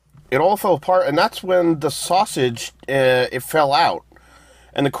it all fell apart, and that's when the sausage, it fell out.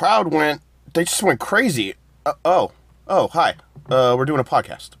 And the crowd they just went crazy. Hi. We're doing a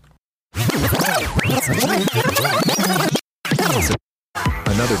podcast.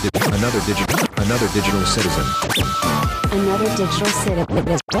 Another digital citizen. Another digital citizen. Another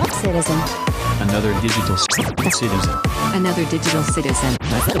digital citizen.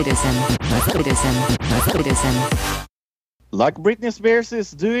 Another digital citizen. Like Britney Spears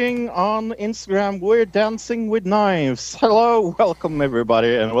is doing on Instagram, we're dancing with knives. Hello, welcome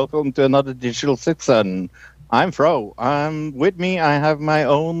everybody, and welcome to another digital citizen. I'm Fro. With me, I have my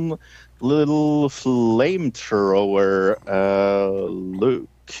own little flamethrower, Luke.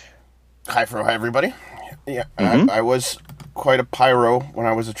 Hi, Fro. Hi, everybody. Yeah, I was quite a pyro when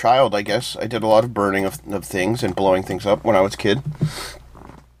I was a child, I guess. I did a lot of burning of things and blowing things up when I was a kid.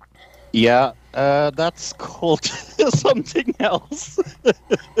 Yeah, that's called something else.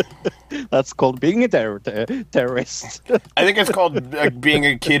 That's called being a terrorist. I think it's called being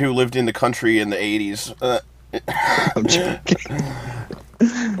a kid who lived in the country in the 80s. I'm joking.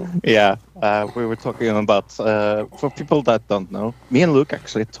 Yeah, we were talking about, for people that don't know, me and Luke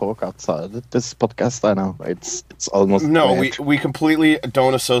actually talk outside this podcast. I know, it's almost... No, we completely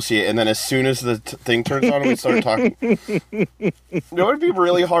don't associate, and then as soon as the thing turns on, we start talking. It would be a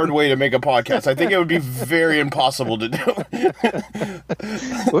really hard way to make a podcast. I think it would be very impossible to do.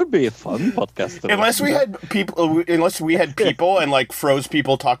 It would be a fun podcast. Unless we had people, and like Fro's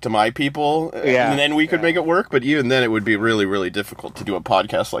people talk to my people, and then we could make it work, but even then it would be really, really difficult to do a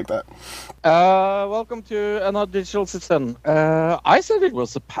podcast like that. Welcome to another digital citizen. I said it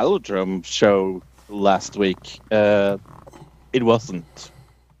was a palindrome show last week. It wasn't.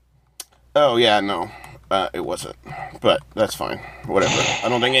 Oh yeah, no, it wasn't. But that's fine. Whatever. I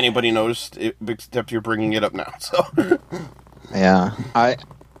don't think anybody noticed, except you're bringing it up now. So. Yeah,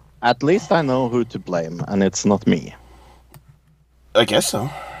 at least I know who to blame, and it's not me. I guess so.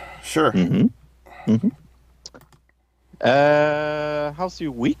 Sure. Mm-hmm. How's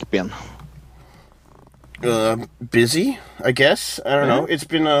your week been? Busy, I guess. I don't know. It's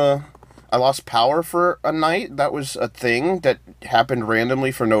been I lost power for a night. That was a thing that happened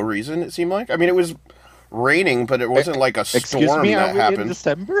randomly for no reason, it seemed like. I mean, it was raining, but it wasn't like a storm that happened. In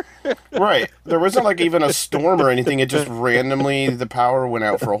December? Right. There wasn't like even a storm or anything. It just randomly, the power went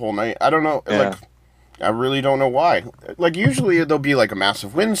out for a whole night. I don't know. Yeah. Like, I really don't know why. Like, usually there'll be like a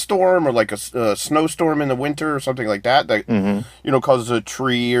massive windstorm or like a snowstorm in the winter or something like that causes a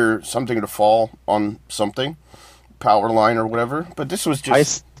tree or something to fall on something, power line or whatever. But this was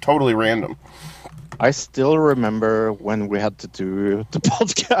just totally random. I still remember when we had to do the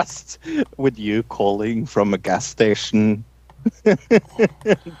podcast with you calling from a gas station.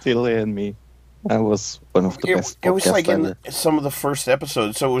 Tilly and me. That was one of the best podcasts. It was like in some of the first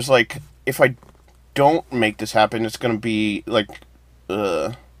episodes. So it was like, if I don't make this happen, it's going to be like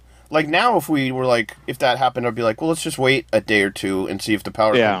now if that happened, I'd be like, well, let's just wait a day or two and see if the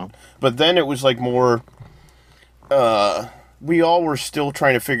power... Yeah. But then it was like more... we all were still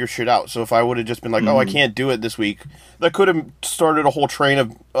trying to figure shit out. So if I would have just been like, I can't do it this week, that could have started a whole train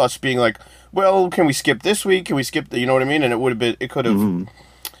of us being like, well, can we skip this week? Can we skip you know what I mean? And it could have,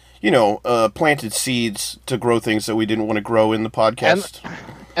 planted seeds to grow things that we didn't want to grow in the podcast.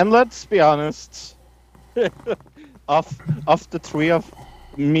 And let's be honest, of the three of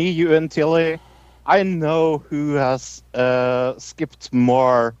me, you, and Tilly, I know who has skipped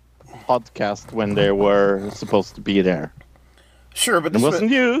more podcasts when they were supposed to be there. Sure, but it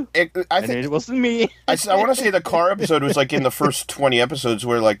wasn't you. I think it wasn't me. I want to say the car episode was like in the first 20 episodes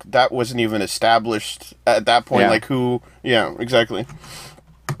where like that wasn't even established at that point. Yeah. Like who? Yeah, exactly.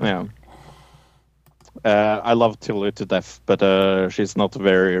 Yeah. I love Tilly to death, but she's not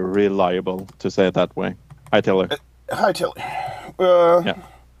very reliable, to say it that way. Hi, Tilly. Hi, Tilly.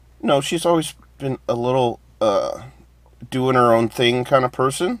 No, she's always been a little doing her own thing kind of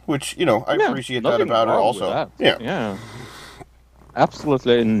person, which, I appreciate that about her also. Yeah.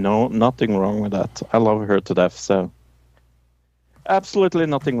 Absolutely nothing wrong with that. I love her to death, so absolutely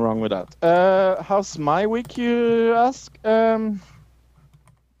nothing wrong with that. How's my week, you ask? I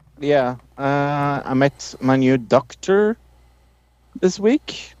met my new doctor this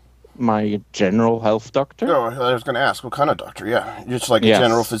week. My general health doctor. Oh, I was going to ask, what kind of doctor? Yeah, just like a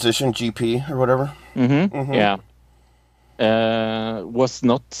general physician, GP, or whatever? Mm-hmm. Yeah. Was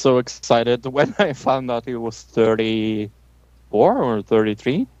not so excited when I found out he was 34 or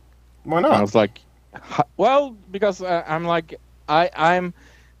 33. Why not? I was like, well, because I'm like,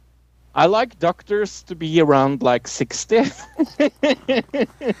 I like doctors to be around like 60. I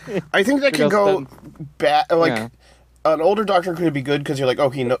think that can go bad. Like, an older doctor could be good because you're like, oh,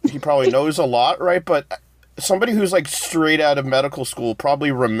 he probably knows a lot, right? But somebody who's like straight out of medical school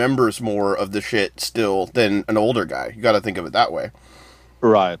probably remembers more of the shit still than an older guy. You got to think of it that way.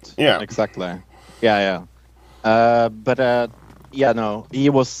 Right. Yeah. Exactly. Yeah. Yeah, no, he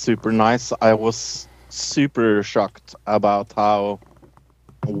was super nice. I was super shocked about how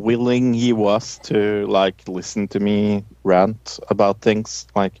willing he was to like listen to me rant about things.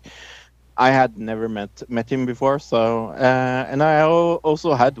 Like, I had never met him before, so and I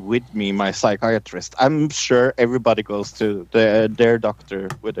also had with me my psychiatrist. I'm sure everybody goes to their doctor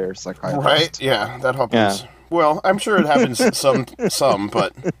with their psychiatrist. Right? Yeah, that happens. Yeah. Well, I'm sure it happens some,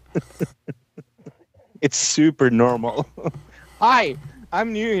 but It's super normal. Hi,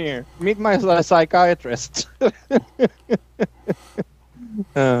 I'm new here. Meet my psychiatrist. But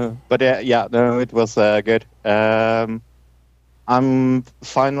no, it was good. I'm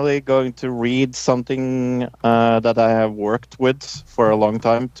finally going to read something that I have worked with for a long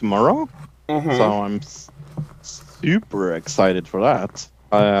time tomorrow. Mm-hmm. So I'm super excited for that.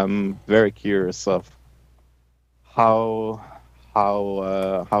 I am very curious of how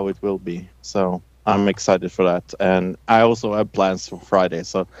it will be. So I'm excited for that, and I also have plans for Friday.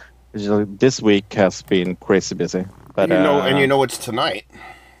 So this week has been crazy busy. But you know it's tonight,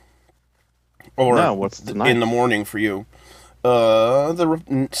 or no, what's tonight? In the morning for you.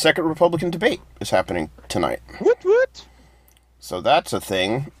 The second Republican debate is happening tonight. What? So that's a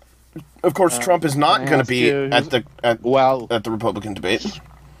thing. Of course, Trump is not going to be at the Republican debate.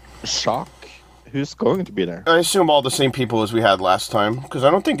 Shock. Who's going to be there? I assume all the same people as we had last time, because I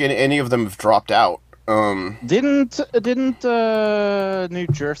don't think any of them have dropped out. Didn't New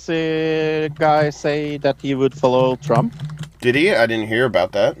Jersey guy say that he would follow Trump? Did he? I didn't hear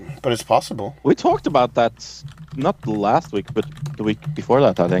about that, but it's possible. We talked about that not last week, but the week before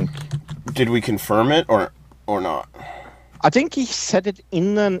that, I think. Did we confirm it or not? I think he said it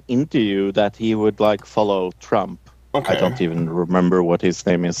in an interview that he would like follow Trump. Okay. I don't even remember what his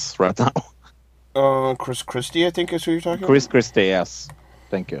name is right now. Chris Christie, I think is who you're talking Chris Christie, yes.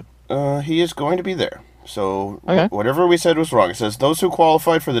 Thank you. He is going to be there. So Okay. Whatever we said was wrong. It says those who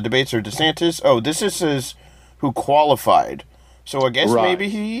qualified for the debates are DeSantis. Oh, this says who qualified. So I guess Right.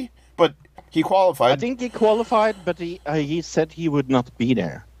 maybe but he qualified. I think he qualified, but he said he would not be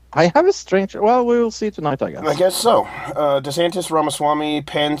there. I have a strange... Well, we will see tonight, I guess. I guess so. DeSantis, Ramaswamy,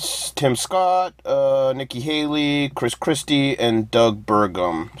 Pence, Tim Scott, Nikki Haley, Chris Christie, and Doug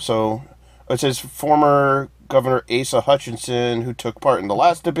Burgum. So it says former Governor Asa Hutchinson, who took part in the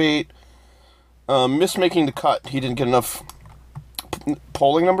last debate, missed making the cut. He didn't get enough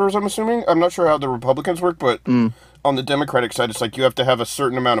polling numbers, I'm assuming. I'm not sure how the Republicans work, but on the Democratic side, it's like you have to have a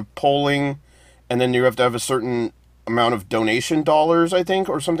certain amount of polling, and then you have to have a certain amount of donation dollars, I think,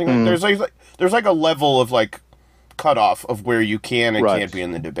 or something. There's like a level of like cutoff of where you can and can't be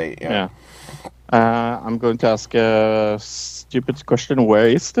in the debate. Yeah. I'm going to ask a stupid question. Where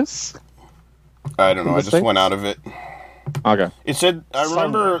is this? I don't know. I just went out of it. Okay. It said, I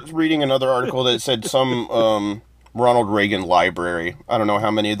remember reading another article that said some Ronald Reagan library. I don't know how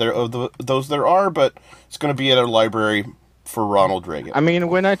many of those there are, but it's going to be at a library for Ronald Reagan. I mean,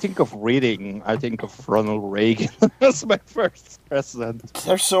 when I think of reading, I think of Ronald Reagan as my first president.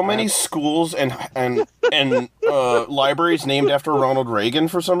 There's so many schools and libraries named after Ronald Reagan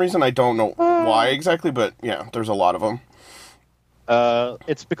for some reason. I don't know why exactly, but yeah, there's a lot of them.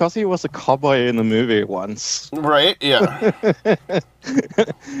 It's because he was a cowboy in a movie once. Right? Yeah.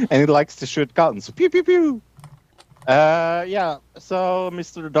 And he likes to shoot guns. Pew, pew, pew. Yeah, so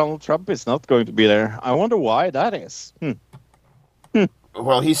Mr. Donald Trump is not going to be there. I wonder why that is.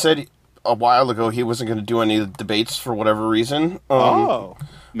 Well, he said a while ago he wasn't going to do any debates for whatever reason. A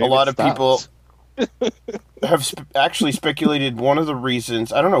lot of people have actually speculated one of the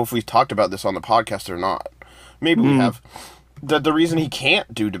reasons. I don't know if we've talked about this on the podcast or not. Maybe we have. That the reason he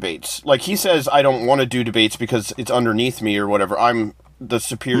can't do debates, like he says, I don't want to do debates because it's underneath me or whatever. I'm the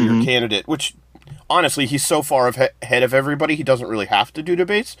superior candidate, which honestly, he's so far ahead of everybody, he doesn't really have to do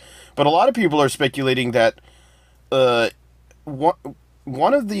debates. But a lot of people are speculating that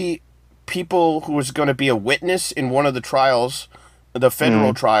one of the people who was going to be a witness in one of the trials, the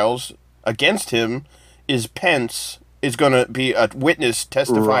federal trials against him, is Pence, is going to be a witness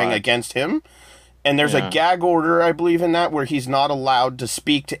testifying against him. And there's a gag order, I believe, in that, where he's not allowed to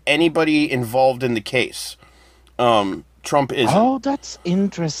speak to anybody involved in the case. Trump is. Oh, that's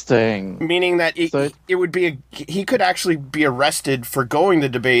interesting. Meaning that it would be he could actually be arrested for going to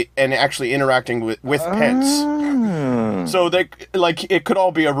debate and actually interacting with Pence. So it could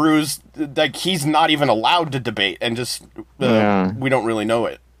all be a ruse. Like he's not even allowed to debate, and just we don't really know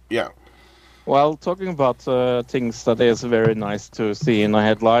it. Yeah. Well, talking about things that is very nice to see in a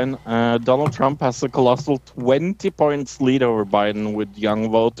headline, Donald Trump has a colossal 20 points lead over Biden with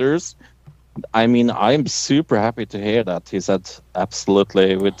young voters. I mean, I'm super happy to hear that. He said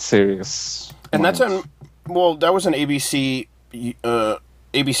absolutely with serious. And mind. that was an ABC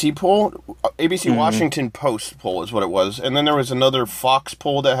poll, ABC Washington Post poll is what it was, and then there was another Fox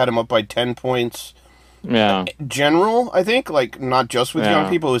poll that had him up by 10 points. Yeah, General, I think, like not just with young Yeah.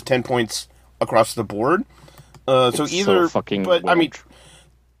 people, it was 10 points across the board. It's either, so fucking but I mean, weird.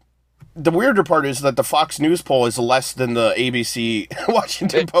 the weirder part is that the Fox News poll is less than the ABC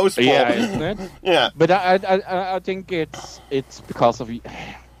Washington Post poll. Yeah, isn't it? Yeah. But I think it's because of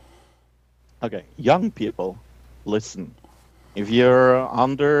okay, young people. Listen, if you're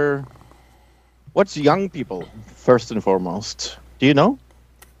under, what's young people first and foremost? Do you know?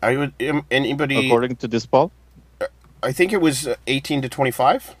 I would anybody. According to this poll. I think it was 18 to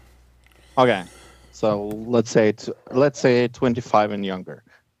 25. Okay, so let's say 25 and younger.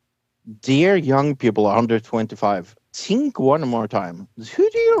 Dear young people under 25, think one more time. Who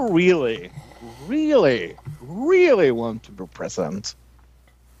do you really, really, really want to represent?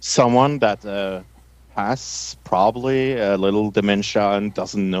 Someone that has probably a little dementia and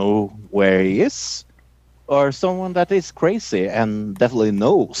doesn't know where he is? Or someone that is crazy and definitely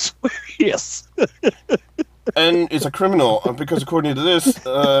knows where he is? And is a criminal because according to this,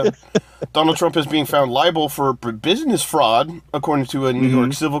 Donald Trump is being found liable for business fraud according to a New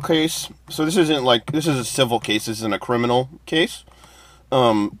York civil case. So this is a civil case, this isn't a criminal case.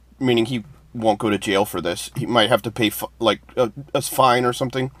 Meaning he won't go to jail for this. He might have to pay a fine or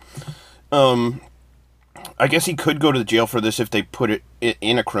something. I guess he could go to jail for this if they put it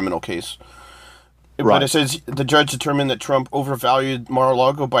in a criminal case. Right. But it says the judge determined that Trump overvalued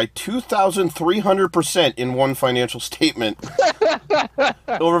Mar-a-Lago by 2,300% in one financial statement,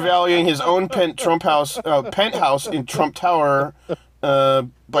 overvaluing his own penthouse in Trump Tower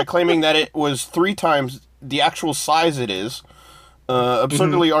by claiming that it was 3 times the actual size it is,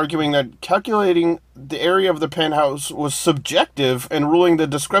 absurdly arguing that calculating the area of the penthouse was subjective and ruling the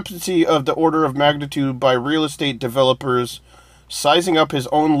discrepancy of the order of magnitude by real estate developers sizing up his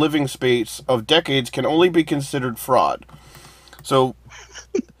own living space of decades can only be considered fraud. So,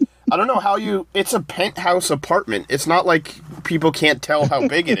 I don't know how it's a penthouse apartment. It's not like people can't tell how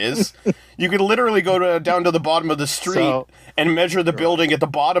big it is. You could literally go down to the bottom of the street and measure the building at the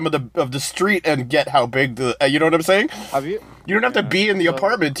bottom of the street and get how big you know what I'm saying? Have you? You don't have to be in the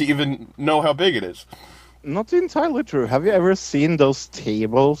apartment to even know how big it is. Not entirely true. Have you ever seen those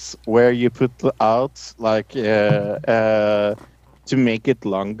tables where you put out to make it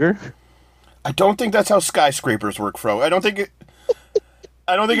longer? I don't think that's how skyscrapers work, Fro. I don't think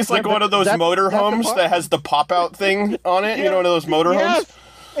it's like one of those motorhomes that has the pop-out thing on it. Yeah. You know, one of those motorhomes? Yes,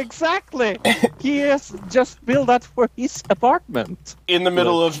 exactly. He has just built that for his apartment. In the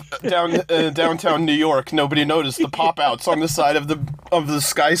middle of downtown New York, nobody noticed the pop-outs on the side of the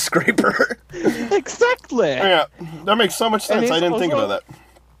skyscraper. Exactly. Yeah, that makes so much sense. I didn't think about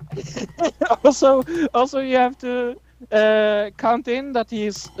that. Also, you have to count in that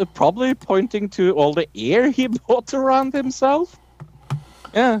he's probably pointing to all the air he bought around himself.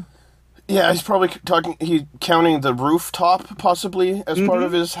 Yeah. Yeah, he's probably counting the rooftop possibly as part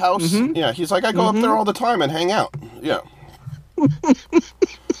of his house. Yeah, he's like, I go up there all the time and hang out. Yeah.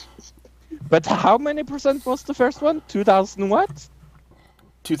 But how many percent was the first one? 2,000 what?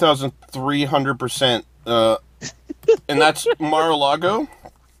 2,300%. And that's Mar-a-Lago.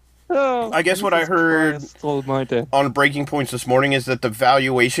 Oh, I guess what I heard on Breaking Points this morning is that the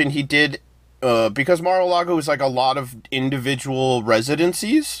valuation he did, because Mar-a-Lago is like a lot of individual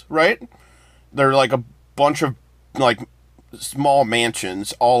residencies, right? They're like a bunch of like small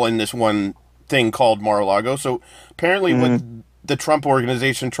mansions all in this one thing called Mar-a-Lago. So apparently what the Trump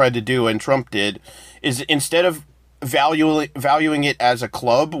organization tried to do, and Trump did, is instead of valuing it as a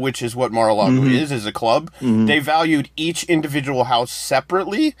club, which is what Mar-a-Lago is a club, they valued each individual house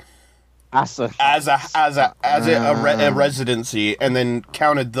separately as a residency, and then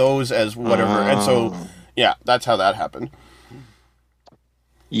counted those as whatever. And so, yeah, that's how that happened.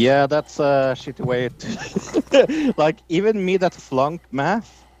 Yeah, that's a shitty way to... Like, even me that flunked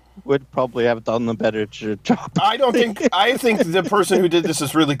math would probably have done a better job. I think the person who did this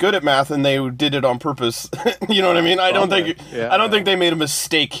is really good at math, and they did it on purpose. You know what I mean? I don't think they made a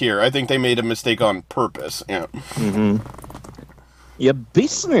mistake here. I think they made a mistake on purpose. Yeah. Yeah,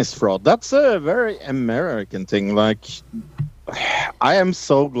 business fraud. That's a very American thing. Like, I am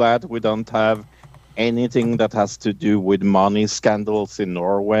so glad we don't have anything that has to do with money scandals in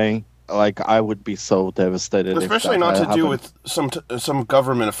Norway. like I would be so devastated. Especially if not to that do happened. with some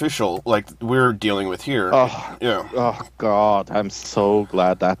government official like we're dealing with here. Oh, Yeah. oh God! I'm so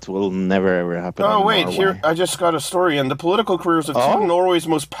glad that will never ever happen. Oh in wait, Norway. here I just got a story. And the political careers of two Oh? of Norway's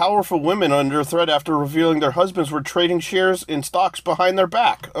most powerful women under threat after revealing their husbands were trading shares in stocks behind their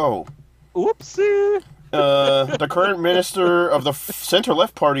back. Oh. Oopsie! The current minister of the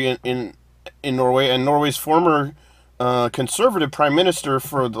center-left party in Norway and Norway's former conservative prime minister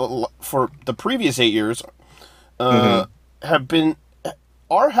for the previous 8 years are having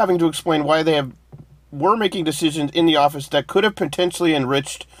to explain why they were making decisions in the office that could have potentially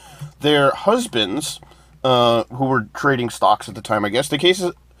enriched their husbands, who were trading stocks at the time. I guess the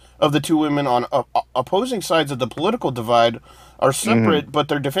cases of the two women on opposing sides of the political divide are separate, but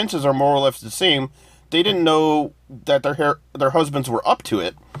their defenses are more or less the same. They didn't know that their husbands were up to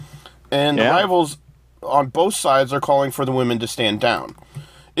it, and the rivals on both sides are calling for the women to stand down.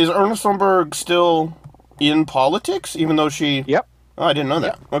 Is Erna Thunberg still in politics, even though she... Yep. Oh, I didn't know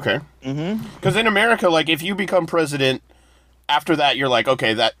that. Yep. Okay. Because in America, like, if you become president, after that, you're like,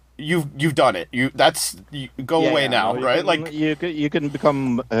 okay, that you've done it. Go away now, right? Like you can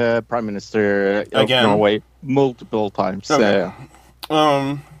become prime minister of Again. Norway multiple times. Okay.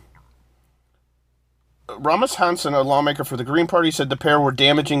 Rasmus Hansson, a lawmaker for the Green Party, said the pair were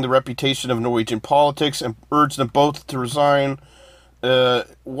damaging the reputation of Norwegian politics and urged them both to resign.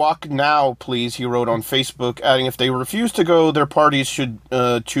 Walk now, please, he wrote on Facebook, adding if they refuse to go, their parties should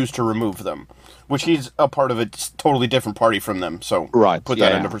choose to remove them. Which he's a part of a totally different party from them, so put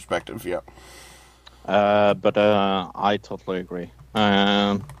that into perspective, But I totally agree.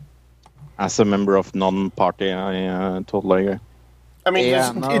 As a member of non-party, I totally agree. I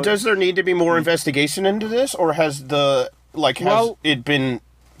mean, does there need to be more investigation into this, or has it been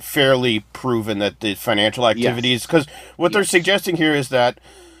fairly proven that the financial activities... Because what they're suggesting here is that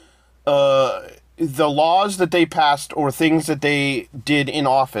the laws that they passed or things that they did in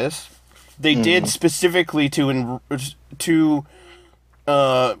office, they did specifically to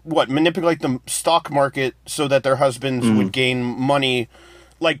manipulate the stock market so that their husbands would gain money.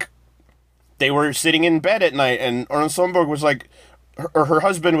 Like, they were sitting in bed at night, and Erna Thunberg was like... her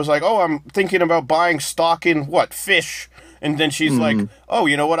husband was like, oh, I'm thinking about buying stock in, fish? And then she's like, oh,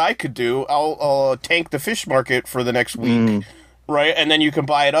 you know what I could do? I'll tank the fish market for the next week, right? And then you can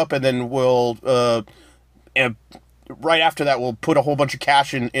buy it up, and then we'll, right after that, we'll put a whole bunch of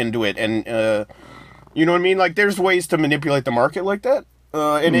cash into it. And, you know what I mean? Like, there's ways to manipulate the market like that.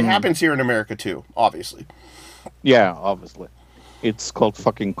 And it happens here in America, too, obviously. Yeah, obviously. It's called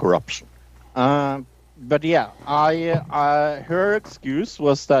fucking corruption. But yeah, her excuse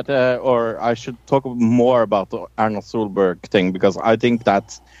was that, or I should talk more about the Erna Solberg thing, because I think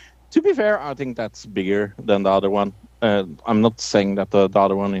that's, to be fair, I think that's bigger than the other one. I'm not saying that the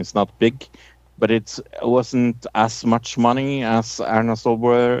other one is not big, but it wasn't as much money as Erna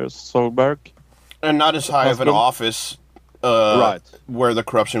Solberg. And not as high of an office where the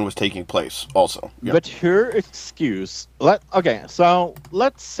corruption was taking place also. Yep. But her excuse... so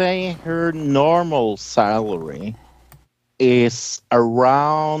let's say her normal salary is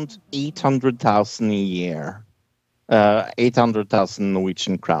around 800,000 a year. 800,000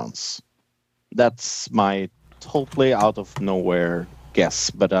 Norwegian crowns. That's my totally out of nowhere guess,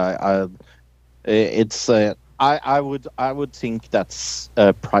 but I would think that's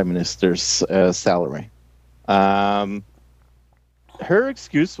a prime minister's salary. Her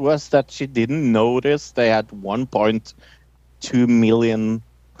excuse was that she didn't notice they had 1.2 million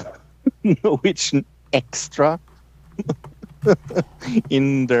Norwegian extra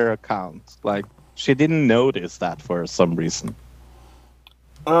in their account. Like, she didn't notice that for some reason.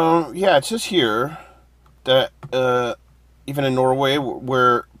 Yeah, it says here that even in Norway,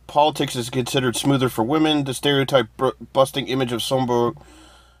 where politics is considered smoother for women, the stereotype-busting image of Sonborg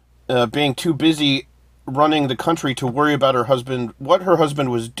being too busy running the country to worry about what her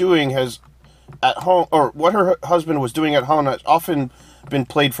husband was doing at home has often been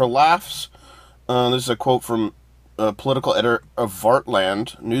played for laughs. This is a quote from a political editor of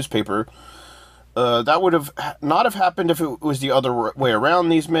Vartland newspaper. That would not have happened if it was the other way around.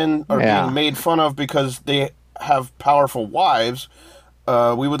 These men are being made fun of because they have powerful wives.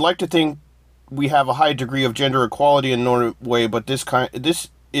 We would like to think we have a high degree of gender equality in Norway, but this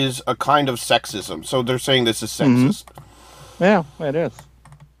is a kind of sexism. So they're saying this is sexist. Yeah, it is.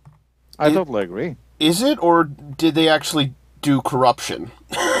 I totally agree. Is it, or did they actually do corruption?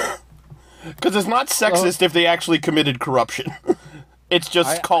 Because it's not sexist if they actually committed corruption. It's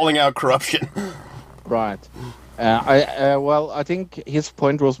just calling out corruption. Right. I think his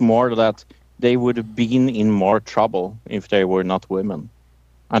point was more that they would have been in more trouble if they were not women.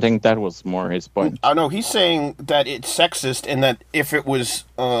 I think that was more his point. I know he's saying that it's sexist, and that if it was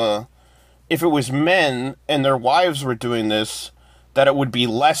men and their wives were doing this, that it would be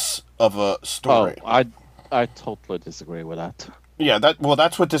less of a story. Oh, I totally disagree with that. Yeah,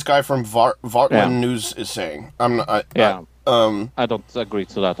 that's what this guy from Vartland News is saying. I don't agree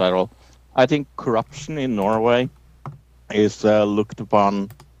to that at all. I think corruption in Norway is looked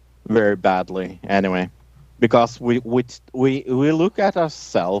upon very badly anyway, because we look at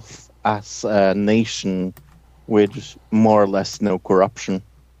ourselves as a nation with more or less no corruption.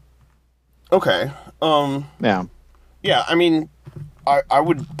 Okay. Yeah. Yeah, I mean, I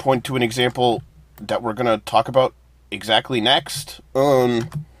would point to an example that we're going to talk about exactly next,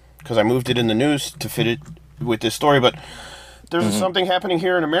 because I moved it in the news to fit it with this story, but there's something happening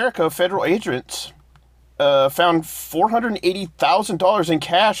here in America. Federal agents found $480,000 in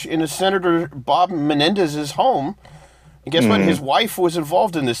cash in a Senator Bob Menendez's home. And guess what? His wife was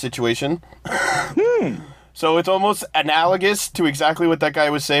involved in this situation. So it's almost analogous to exactly what that guy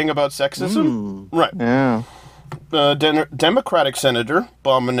was saying about sexism. Right. Yeah. Democratic Senator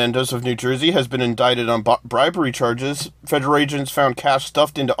Bob Menendez of New Jersey has been indicted on bribery charges. Federal agents found cash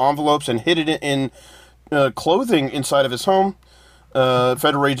stuffed into envelopes and hid it in clothing inside of his home.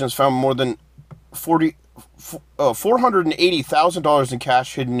 Federal agents found more than $480,000 in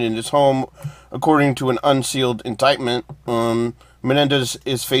cash hidden in his home, according to an unsealed indictment. Menendez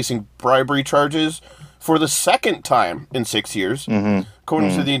is facing bribery charges for the second time in 6 years.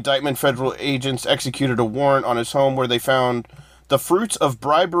 According to the indictment, federal agents executed a warrant on his home where they found the fruits of a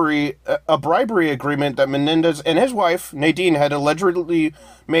bribery agreement that Menendez and his wife, Nadine, had allegedly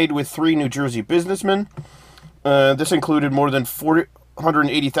made with 3 New Jersey businessmen. This included more than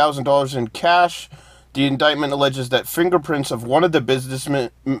 $480,000 in cash. The indictment alleges that fingerprints of one of the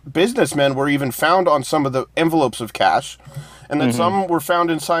businessmen were even found on some of the envelopes of cash, and that some were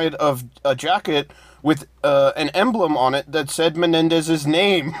found inside of a jacket with an emblem on it that said Menendez's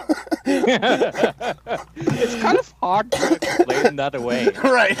name. It's kind of hard to explain that away.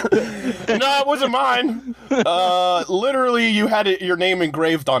 Right. No, it wasn't mine. Literally, you had your name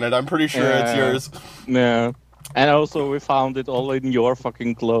engraved on it. I'm pretty sure it's yours. Yeah. And also, we found it all in your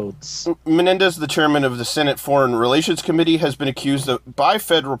fucking clothes. Menendez, the chairman of the Senate Foreign Relations Committee, has been accused by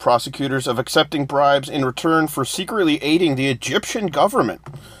federal prosecutors of accepting bribes in return for secretly aiding the Egyptian government.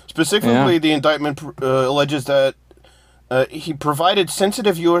 Specifically, the indictment alleges that he provided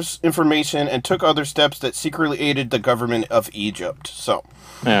sensitive U.S. information and took other steps that secretly aided the government of Egypt. So,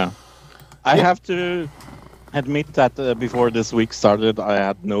 I have to admit that before this week started, I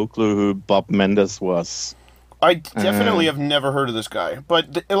had no clue who Bob Menendez was. I definitely have never heard of this guy,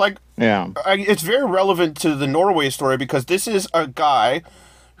 but it's very relevant to the Norway story because this is a guy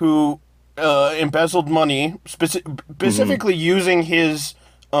who embezzled money, specifically using his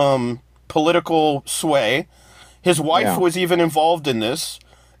political sway. His wife was even involved in this,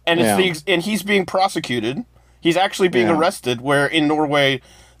 and and he's being prosecuted. He's actually being arrested. Where in Norway,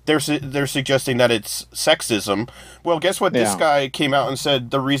 they're suggesting that it's sexism. Well, guess what? This guy came out and said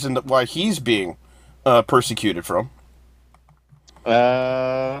the reason why he's being persecuted from.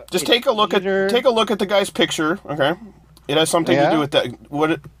 Just take a look at the guy's picture. Okay, it has something to do with that.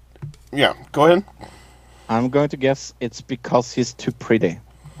 Go ahead. I'm going to guess it's because he's too pretty.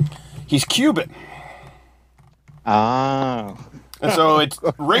 He's Cuban. Ah. And so it's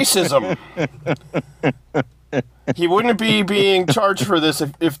racism. He wouldn't be being charged for this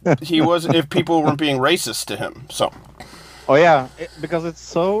if people weren't being racist to him. So. Oh yeah, because it's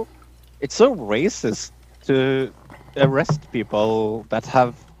so racist to arrest people that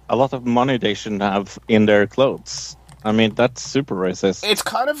have a lot of money they shouldn't have in their clothes. I mean, that's super racist. It's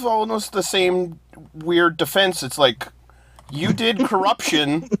kind of almost the same weird defense. It's like, you did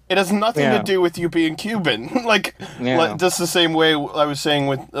corruption. It has nothing to do with you being Cuban. Just the same way I was saying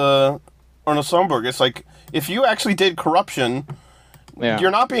with Arnold Somberg. It's like, if you actually did corruption,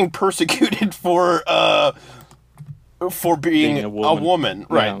 you're not being persecuted for being a woman.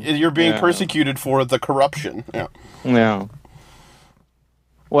 Right? You're being persecuted for the corruption. Yeah.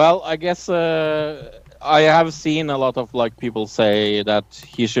 Well, I guess I have seen a lot of people say that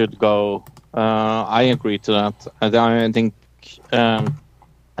he should go. I agree to that. I think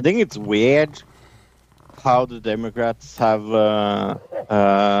it's weird how the Democrats have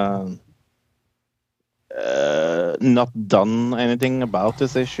not done anything about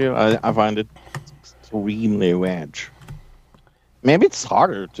this issue. I find it extremely weird. Maybe it's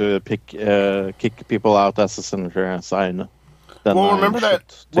harder to kick people out as a senator as I know. Well, remember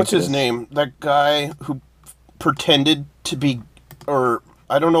that, what's his name? That guy who pretended to be, or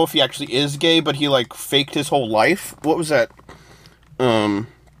I don't know if he actually is gay, but he faked his whole life. What was that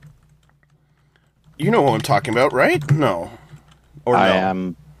You know who I'm talking about, right? No. Or I no?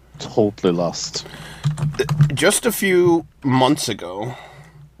 am totally lost. Just a few months ago,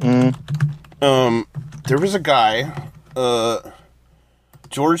 there was a guy,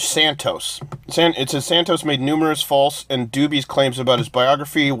 George Santos. It says Santos made numerous false and dubious claims about his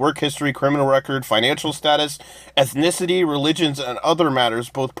biography, work history, criminal record, financial status, ethnicity, religions, and other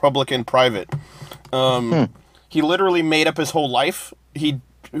matters, both public and private. He literally made up his whole life. He's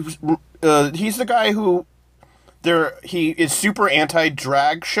the guy who he is super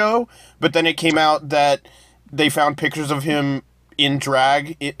anti-drag show, but then it came out that they found pictures of him in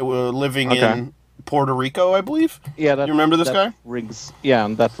drag living in Puerto Rico, I believe. Yeah, you remember this guy?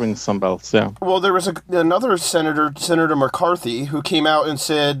 That rings some bells. Yeah. Well, there was another Senator McCarthy, who came out and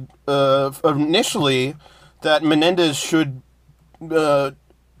said initially that Menendez should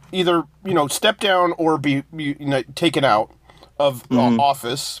either step down or be taken out of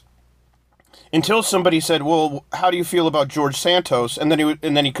office. Until somebody said, "Well, how do you feel about George Santos?" And then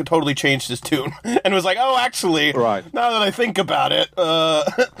he could totally change his tune and was like, "Oh, actually, right. Now that I think about it."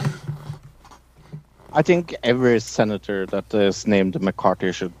 I think every senator that is named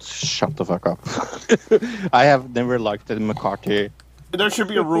McCarthy should shut the fuck up. I have never liked McCarthy. There should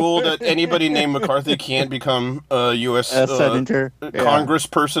be a rule that anybody named McCarthy can't become a U.S. senator,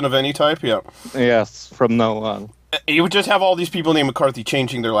 congressperson of any type. Yeah. Yes, from now on. You would just have all these people named McCarthy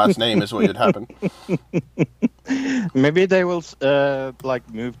changing their last name is what would happen. Maybe they will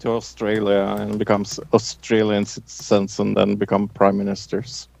move to Australia and become Australian citizens and then become prime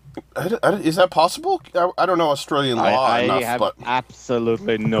ministers. Is that possible? I don't know Australian law enough. I have but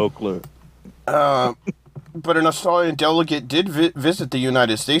absolutely no clue. But an Australian delegate did visit the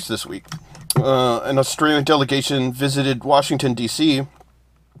United States this week. An Australian delegation visited Washington, D.C.,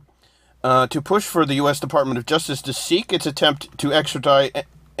 to push for the U.S. Department of Justice to seek its attempt to extradite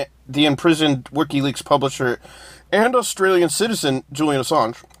the imprisoned WikiLeaks publisher and Australian citizen Julian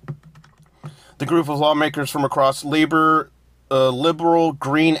Assange. The group of lawmakers from across Labour, Liberal,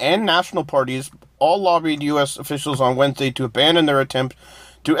 Green, and National parties all lobbied U.S. officials on Wednesday to abandon their attempt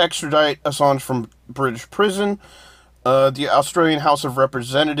to extradite Assange from British prison. The Australian House of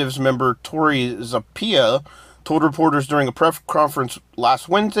Representatives member Tori Zappia told reporters during a press conference last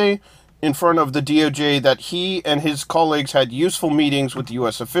Wednesday in front of the DOJ that he and his colleagues had useful meetings with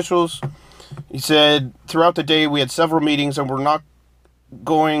U.S. officials. He said, "Throughout the day, we had several meetings, and we're not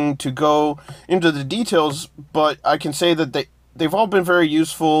going to go into the details, but I can say that they've all been very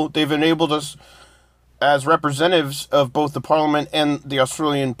useful. They've enabled us as representatives of both the Parliament and the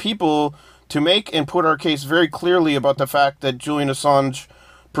Australian people to make and put our case very clearly about the fact that Julian Assange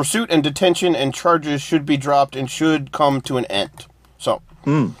pursuit and detention and charges should be dropped and should come to an end." So,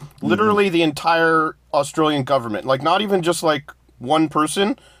 literally the entire Australian government, not even just one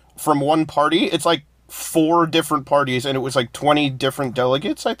person from one party, it's 4 different parties, and it was 20 different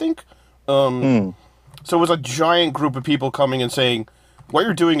delegates, I think. So it was a giant group of people coming and saying, what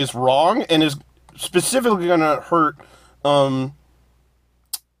you're doing is wrong and is specifically going to hurt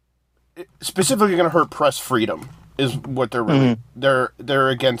press freedom, is what they're really they're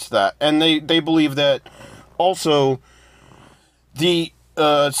against that. And they believe that also the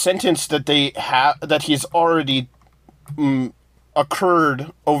sentence that that he's already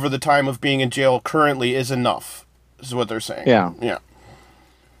occurred over the time of being in jail currently is enough, is what they're saying. Yeah.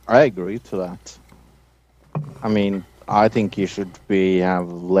 I agree to that. I mean, I think he should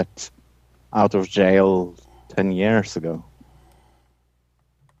have let out of jail 10 years ago.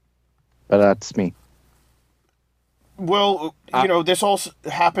 But that's me. Well, this all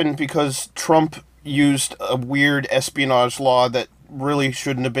happened because Trump used a weird espionage law that really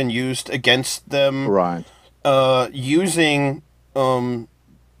shouldn't have been used against them. Right. Using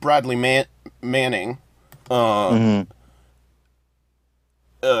Bradley Manning,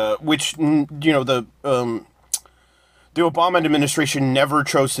 which the Obama administration never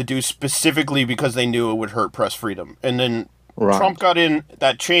chose to do specifically because they knew it would hurt press freedom. And then Trump got in,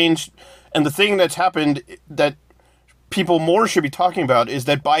 that changed. And the thing that's happened that people more should be talking about is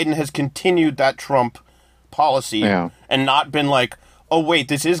that Biden has continued that Trump policy and not been like, oh, wait,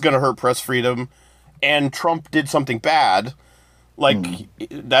 this is going to hurt press freedom, and Trump did something bad.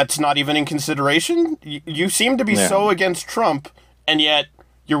 That's not even in consideration. You seem to be so against Trump, and yet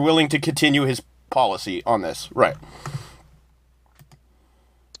you're willing to continue his policy on this. Right.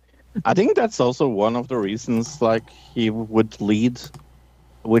 I think that's also one of the reasons he would lead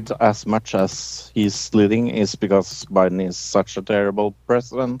with as much as he's leading is because Biden is such a terrible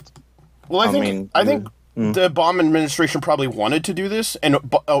president. Well, I think the Obama administration probably wanted to do this, and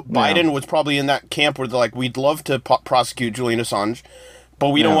Biden was probably in that camp where they're like, we'd love to prosecute Julian Assange, but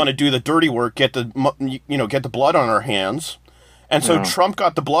we don't Yeah. want to do the dirty work, get the blood on our hands. And so Yeah. Trump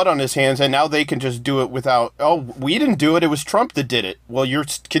got the blood on his hands, and now they can just do it without, we didn't do it, it was Trump that did it. Well, you're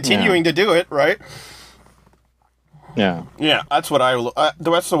continuing to do it, right? Yeah. Yeah, that's what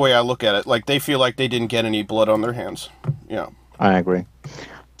that's the way I look at it. Like, they feel like they didn't get any blood on their hands. Yeah. I agree.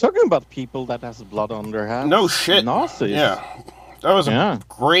 Talking about people that has blood on their hands. No shit. Nazis. Yeah. That was Yeah. a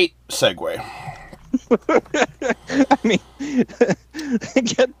great segue. I mean, I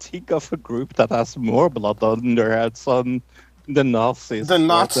can't think of a group that has more blood on their heads than the Nazis. The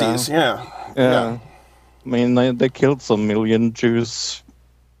Nazis, yeah. yeah. I mean, they killed some million Jews.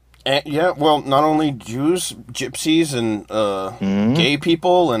 And, yeah, well, not only Jews, gypsies, and gay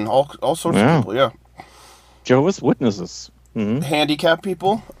people, and all sorts of people, yeah. Jehovah's Witnesses. Mm-hmm. Handicapped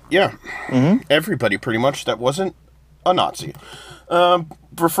people, yeah. Everybody, pretty much, that wasn't a Nazi.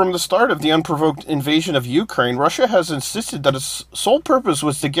 From the start of the unprovoked invasion of Ukraine, Russia has insisted that its sole purpose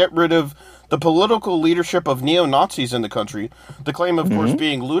was to get rid of the political leadership of neo-Nazis in the country. The claim, of course,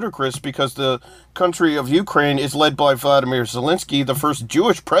 being ludicrous because the country of Ukraine is led by Vladimir Zelensky, the first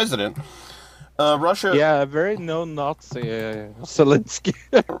Jewish president. Russia... Yeah, very no-Nazi Zelensky.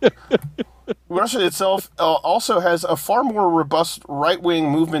 Russia itself also has a far more robust right-wing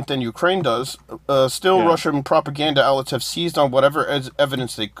movement than Ukraine does. Still, Russian propaganda outlets have seized on whatever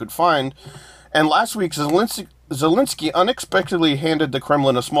evidence they could find. And last week, Zelensky unexpectedly handed the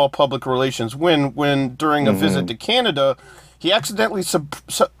Kremlin a small public relations win when, during a visit to Canada, he accidentally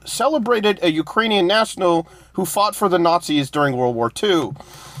celebrated a Ukrainian national who fought for the Nazis during World War II.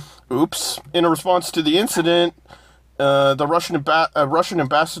 Oops. In a response to the incident... the Russian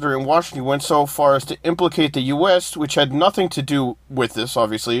ambassador in Washington went so far as to implicate the U.S., which had nothing to do with this,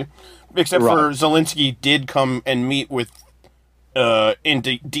 obviously, except for Zelensky did come and meet with in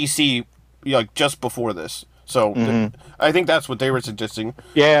D.C. like just before this. So I think that's what they were suggesting.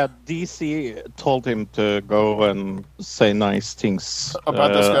 Yeah, D.C. told him to go and say nice things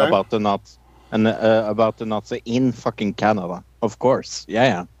About this guy? about the Nazis and about the Nazi in fucking Canada, of course.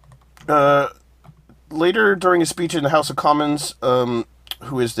 Yeah. Later, during a speech in the House of Commons,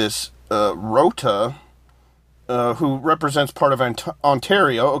 who is this? Rota, who represents part of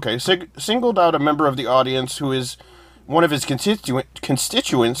Ontario, singled out a member of the audience who is one of his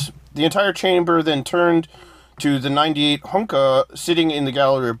constituents. The entire chamber then turned to the 98 Hunka sitting in the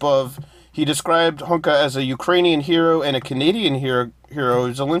gallery above. He described Hunka as a Ukrainian hero and a Canadian hero.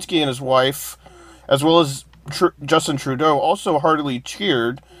 Zelensky and his wife, as well as Justin Trudeau, also heartily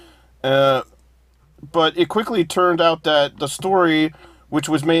cheered. But it quickly turned out that the story, which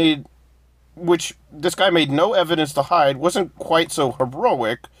this guy made no evidence to hide, wasn't quite so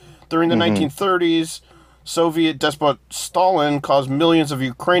heroic. During the 1930s, Soviet despot Stalin caused millions of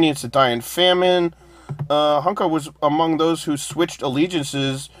Ukrainians to die in famine. Hunka was among those who switched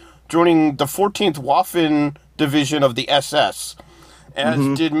allegiances, joining the 14th Waffen Division of the SS, as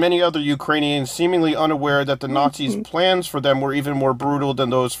did many other Ukrainians, seemingly unaware that the Nazis' plans for them were even more brutal than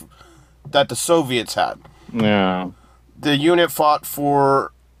those that the Soviets had. Yeah. The unit fought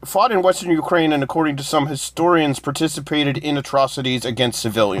in Western Ukraine, and according to some historians, participated in atrocities against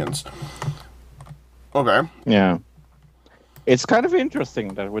civilians. Okay. Yeah. It's kind of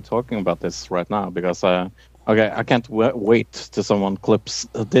interesting that we're talking about this right now because, I can't wait till someone clips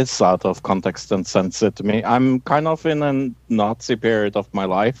this out of context and sends it to me. I'm kind of in a Nazi period of my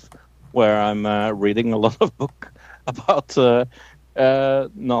life where I'm reading a lot of book about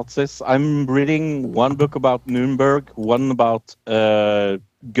Nazis. I'm reading one book about Nuremberg, one about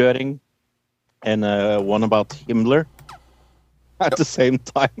Goering, and one about Himmler at the same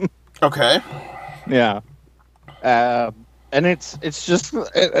time. Okay. Yeah. And it's just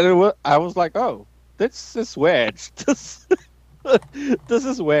I was like, oh, this is weird. This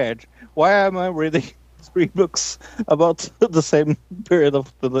is weird. Why am I reading 3 books about the same period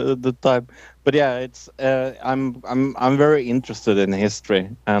of the time? But yeah, it's I'm very interested in history,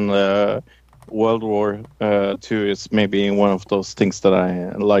 and World War II is maybe one of those things that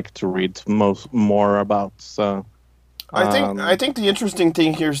I like to read more about. So I think the interesting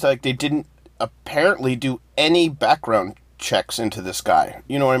thing here is that they didn't apparently do any background checks into this guy.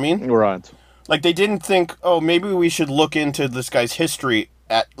 You know what I mean? Right. Like, they didn't think, oh, maybe we should look into this guy's history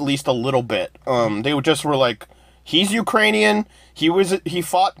at least a little bit. They just were like, he's Ukrainian. He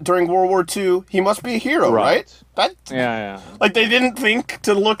fought during World War II. He must be a hero, right? Yeah. Like, they didn't think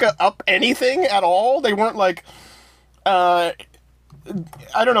to look up anything at all. They weren't like, I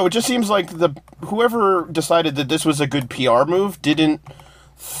don't know. It just seems like whoever decided that this was a good PR move didn't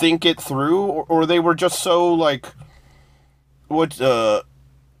think it through, or they were just so like, what's the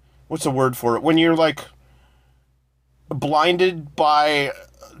word for it? When you're like, blinded by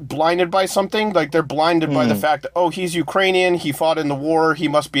something. Like, they're blinded by the fact that, oh, he's Ukrainian, he fought in the war, he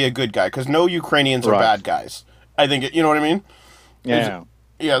must be a good guy, because no Ukrainians are bad guys. I think, you know what I mean? Yeah.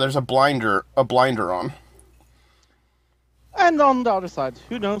 There's a blinder on. And on the other side,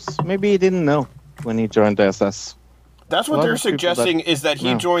 who knows? Maybe he didn't know when he joined the SS. That's what they're suggesting, is that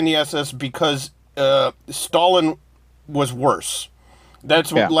he joined the SS because Stalin was worse.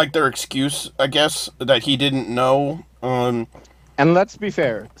 That's like their excuse, I guess, that he didn't know. And let's be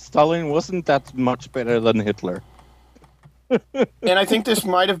fair, Stalin wasn't that much better than Hitler. And I think this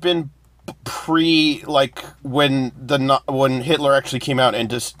might have been when Hitler actually came out and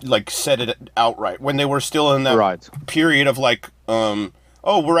just like said it outright, when they were still in that period of like,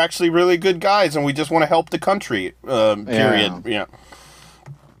 we're actually really good guys and we just want to help the country. Period. Yeah.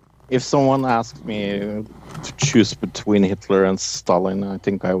 If someone asked me to choose between Hitler and Stalin, I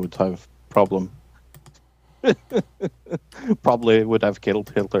think I would have problem. Probably would have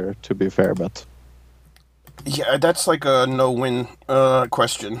killed Hitler, to be fair, but yeah, that's like a no-win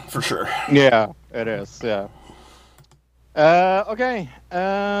question for sure. Yeah, it is. Yeah. Okay.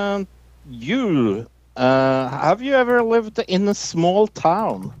 Have you ever lived in a small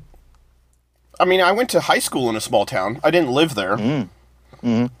town? I mean, I went to high school in a small town. I didn't live there.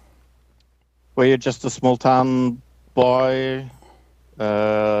 Were you just a small town boy,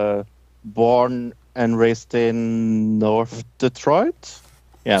 born and raised in North Detroit?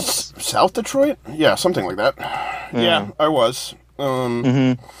 Yes. South Detroit? Yeah, something like that. Yeah, I was.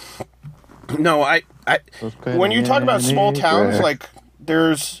 No, I when you talk about small towns, like,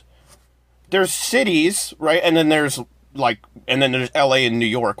 there's cities, right? And then there's LA and New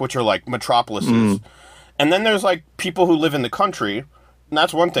York, which are like metropolises. And then there's like people who live in the country, and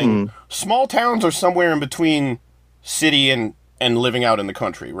that's one thing. Small towns are somewhere in between city and living out in the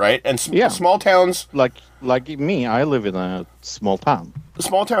country, right? And small towns, like me, I live in a small town.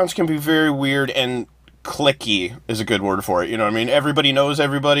 Small towns can be very weird, and cliquey is a good word for it. You know what I mean? Everybody knows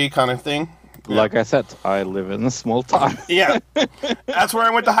everybody, kind of thing. Yeah. Like I said, I live in a small town. Yeah, that's where I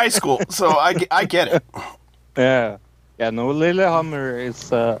went to high school, so I get it. Yeah. No, Lillehammer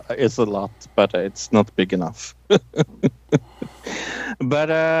is a lot, but it's not big enough.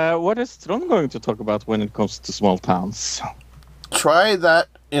 But what is Trond going to talk about when it comes to small towns? Try that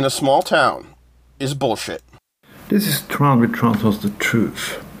in a small town is bullshit. This is Trond with Trond Tells the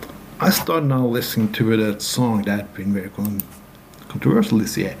Truth. I started now listening to that song that's been very controversial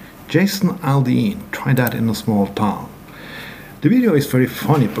this year. Jason Aldean, Try That in a Small Town. The video is very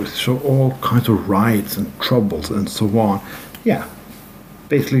funny because it shows all kinds of riots and troubles and so on. Yeah,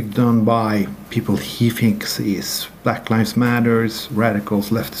 basically done by people he thinks is Black Lives Matters, radicals,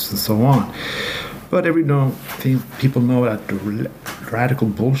 leftists and so on. But people know that the radical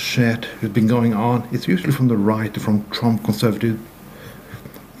bullshit has been going on. It's usually from the right, from Trump conservative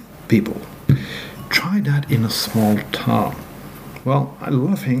people. Try that in a small town. Well, I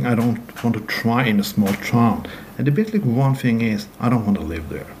love thing I don't want to try in a small town. And the basically one thing is, I don't want to live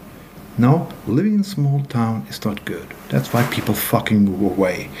there. No, living in a small town is not good. That's why people fucking move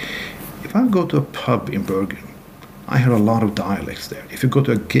away. If I go to a pub in Bergen, I hear a lot of dialects there. If you go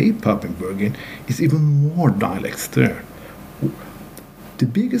to a gay pub in Bergen, it's even more dialects there. The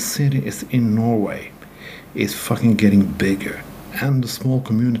biggest city is in Norway is fucking getting bigger. And the small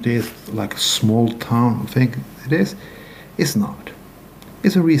community is like a small town thing it is. It's not.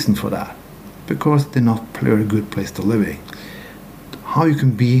 It's a reason for that. Because they're not a very good place to live in. How you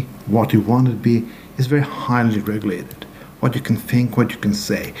can be what you want to be is very highly regulated. What you can think, what you can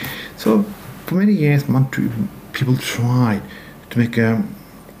say. So for many years, people tried to make a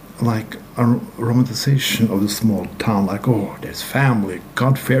romanticization of the small town, like, oh, there's family,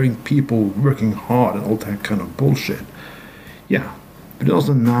 God-fearing people working hard and all that kind of bullshit. Yeah, but there's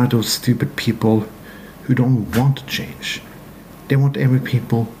also narrative of stupid people who don't want to change. They want every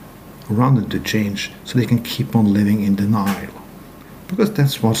people around them to change so they can keep on living in denial. Because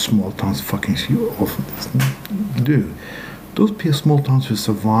that's what small towns fucking often do. Those small towns who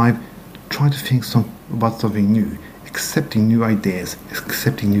survive try to think about something new, accepting new ideas,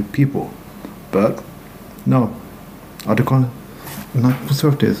 accepting new people. But no, not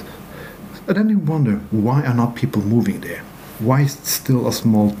conservatives. And then you wonder, why are not people moving there? Why is it still a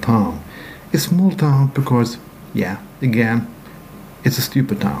small town? It's a small town because, yeah, again, it's a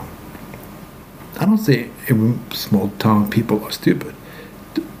stupid town. I don't say every small town people are stupid.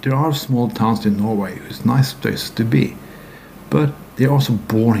 There are small towns in Norway who's nice places to be, but they're also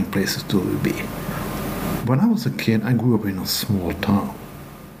boring places to be. When I was a kid, I grew up in a small town.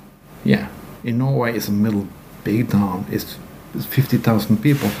 Yeah, in Norway it's a middle big town. It's 50,000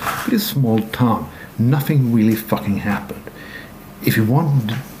 people, but it's a small town. nothing really fucking happened. If you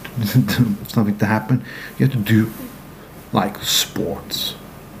want something to happen, you have to do like sports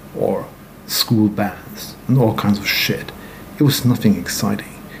or school bands and all kinds of shit. It was nothing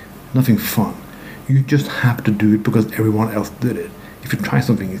exciting, nothing fun. You just have to do it because everyone else did it. If you try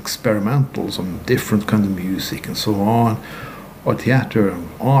something experimental, some different kind of music and so on, or theater and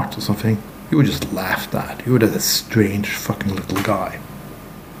art or something, you were just laughed at. You were that strange fucking little guy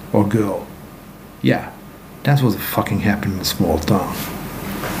or girl. Yeah, that's what fucking happened in a small town.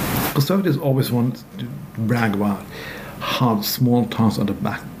 Conservatives always want to brag about how small towns are the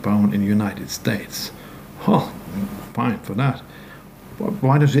backbone in the United States. Well, fine for that.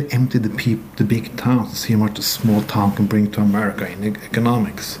 Why don't you empty the big towns and see how much a small town can bring to America in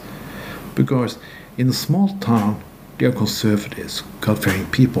economics? Because in a small town, they are conservatives, God-fearing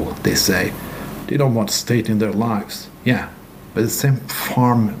people, they say. They don't want state in their lives. Yeah, but the same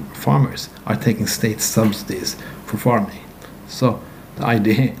farmers are taking state subsidies for farming. So the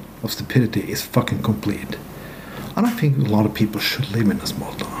idea of stupidity is fucking complete. I don't think a lot of people should live in a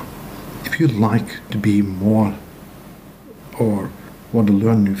small town. If you like to be more or want to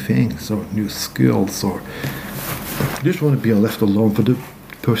learn new things or new skills, or you just want to be left alone for the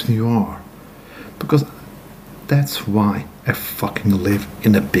person you are. Because that's why I fucking live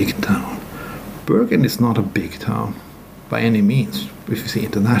in a big town. Bergen is not a big town by any means, if you see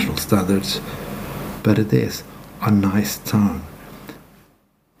international standards, but it is a nice town.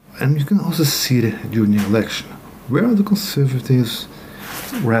 And you can also see it during the election. Where are the conservatives,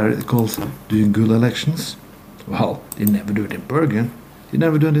 radicals, doing good elections? Well, they never do it in Bergen. They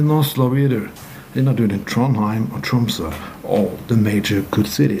never do it in Oslo either. They not do it in Trondheim or Tromsø, all the major good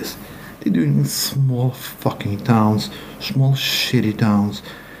cities. They do it in small fucking towns, small shitty towns,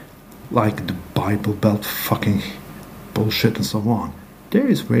 like the Bible Belt fucking bullshit and so on. There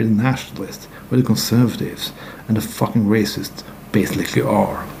is where the nationalists, where the conservatives, and the fucking racists basically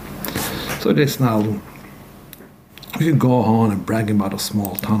are. So it is now, you can go on and brag about a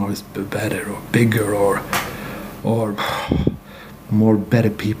small town, or it's better or bigger or more better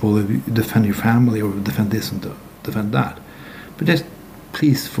people who defend your family or defend this and defend that. But just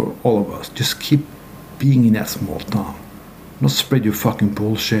please, for all of us, just keep being in that small town. Not spread your fucking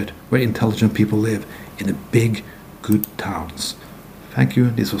bullshit where intelligent people live in the big, good towns. Thank you.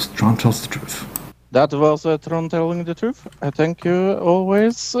 This was Tron Tells the Truth. That was Tron telling the truth. Thank you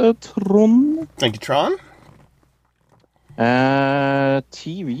always, Tron. Thank you, Tron.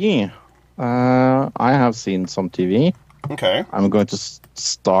 TV. I have seen some TV. Okay. I'm going to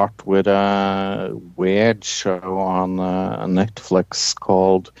start with a weird show on Netflix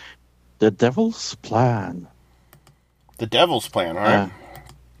called The Devil's Plan. The Devil's Plan, all right.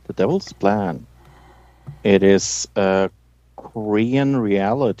 The Devil's Plan. It is a Korean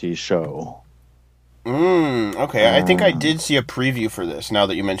reality show. Okay. I think I did see a preview for this, now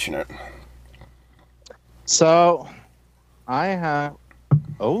that you mention it. So, I have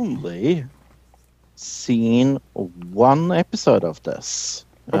only seen one episode of this.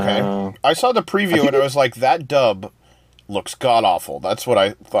 Okay. I saw the preview and I was like, that dub looks god-awful. That's what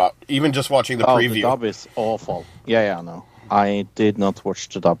I thought, even just watching the preview. The dub is awful. Yeah, no. I did not watch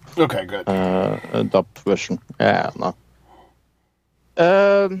the dub. Okay, good. Dubbed version. Yeah, no.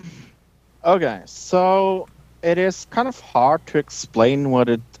 Okay, so it is kind of hard to explain what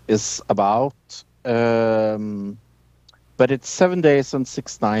it is about. But it's 7 days and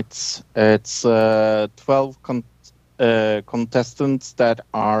 6 nights. It's 12 contestants that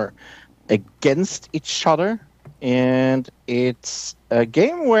are against each other. And it's a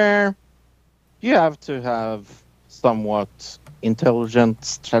game where you have to have somewhat intelligent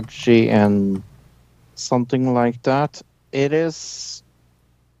strategy and something like that. It is,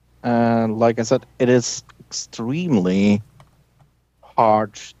 like I said, it is extremely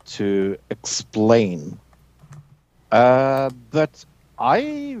hard to explain. But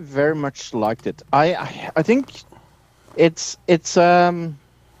I very much liked it. I think it's a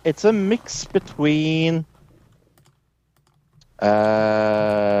mix between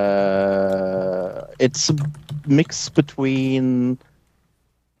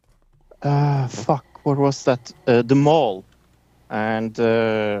what was that? The Mall and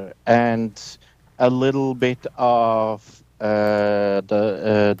a little bit of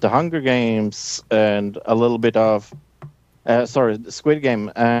the Hunger Games and a little bit of the Squid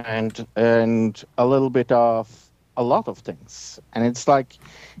Game and a little bit of a lot of things, and it's like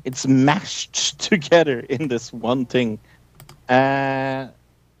it's mashed together in this one thing, and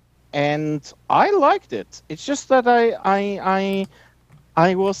I liked it. It's just that I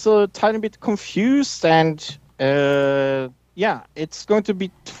was a tiny bit confused, and yeah, it's going to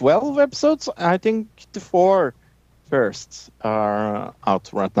be 12 episodes. I think the 4 first are out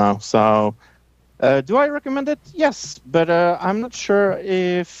right now. So, do I recommend it? Yes, but I'm not sure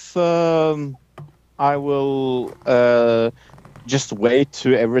if I will just wait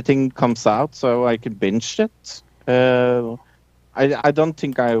till everything comes out so I can binge it. I don't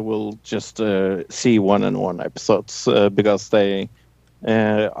think I will just see one-on-one episodes because they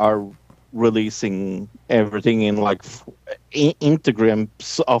are releasing everything in like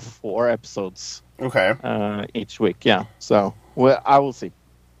integrams of 4 episodes. Okay. Each week, yeah. So, well, I will see.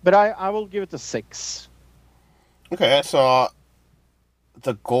 But I will give it a 6. Okay, I saw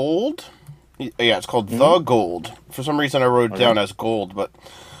The Gold. Yeah, it's called The Gold. For some reason I wrote it down as Gold, but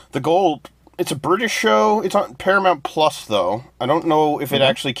The Gold, it's a British show. It's on Paramount Plus, though. I don't know if it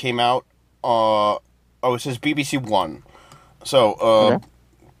actually came out. It says BBC One. So,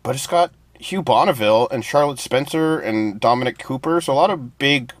 but it's got Hugh Bonneville and Charlotte Spencer and Dominic Cooper, so a lot of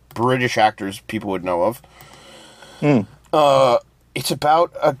big British actors people would know of. It's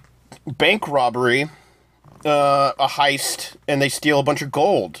about a bank robbery, a heist, and they steal a bunch of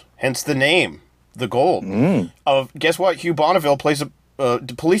gold. Hence the name, The Gold. Guess what? Hugh Bonneville plays a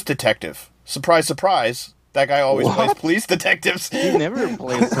police detective. Surprise, surprise. That guy always plays police detectives. He never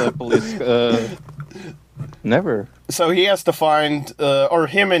plays police. Never. So he has to find, or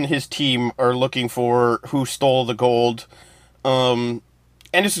him and his team are looking for who stole the gold. And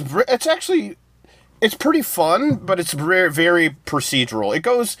it's actually, it's pretty fun, but it's very procedural. It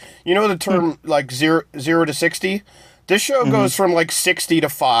goes, you know the term like 0 to 60? This show goes from like 60 to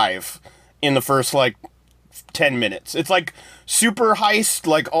 5 in the first like 10 minutes. It's like super heist,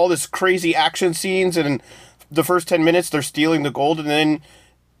 like all this crazy action scenes, and in the first 10 minutes they're stealing the gold, and then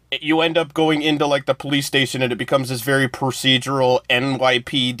you end up going into like the police station and it becomes this very procedural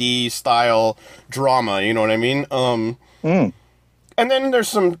NYPD style drama, you know what I mean? And then there's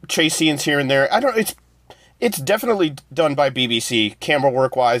some chase scenes here and there. It's definitely done by BBC, camera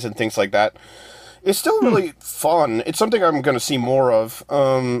work wise and things like that. It's still really fun. It's something I'm going to see more of.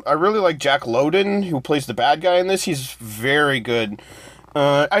 I really like Jack Lowden, who plays the bad guy in this. He's very good.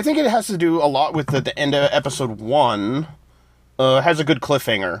 I think it has to do a lot with the end of episode 1. Has a good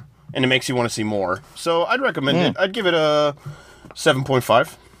cliffhanger, and it makes you want to see more. So I'd recommend it. I'd give it a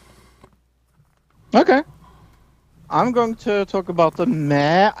 7.5. Okay. I'm going to talk about the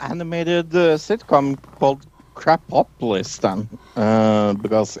meh animated sitcom called Crapopolis then,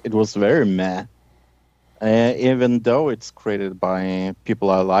 because it was very meh. Even though it's created by people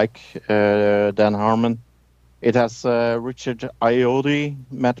I like, Dan Harmon. It has Richard Ayoade,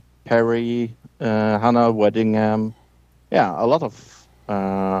 Matt Perry, Hannah Weddingham. Yeah, a lot of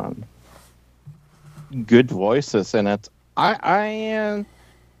good voices in it. I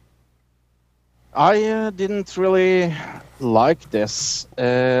didn't really like this.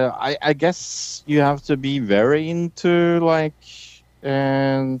 I guess you have to be very into like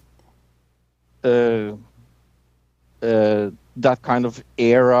that kind of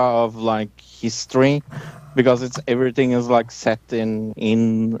era of like history, because everything is like set in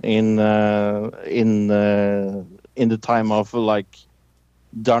the time of like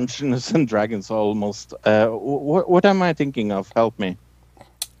Dungeons and Dragons almost. What am I thinking of? Help me.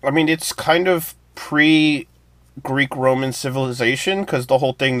 I mean, it's kind of pre-Greek Roman civilization, because the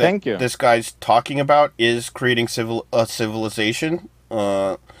whole thing that this guy's talking about is creating a civilization,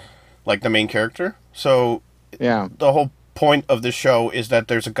 like the main character. So yeah, the whole point of the show is that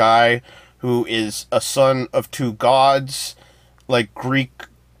there's a guy who is a son of 2 gods, like Greek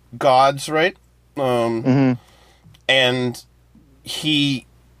gods, right? And he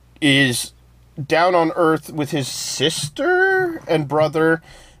is down on Earth with his sister and brother,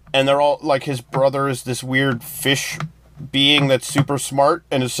 and they're all like, his brother is this weird fish being that's super smart,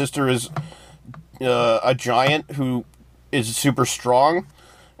 and his sister is a giant who is super strong,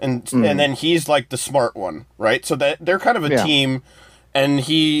 and then he's like the smart one, right? So that they're kind of a team, and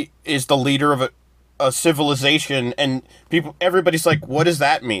he is the leader of a civilization, and everybody's like, what does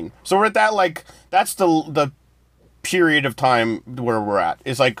that mean? So we're at that, like, that's the period of time where we're at.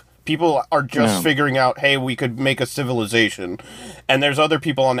 It's like people are just figuring out, hey, we could make a civilization, and there's other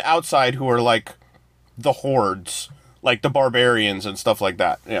people on the outside who are like the hordes, like the barbarians and stuff like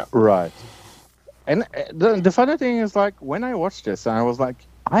that. Yeah, right. And the funny thing is, like, when I watched this, I was like,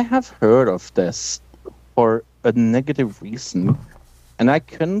 I have heard of this for a negative reason, and I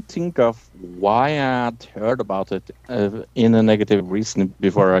couldn't think of why I had heard about it in a negative reason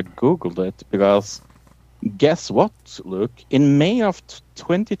before I Googled it, because guess what, Luke? In May of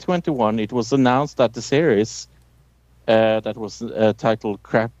 2021, it was announced that the series that was titled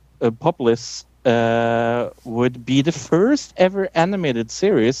Crapopolis would be the first ever animated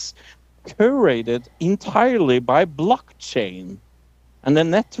series curated entirely by blockchain. And the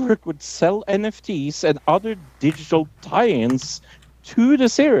network would sell NFTs and other digital tie-ins to the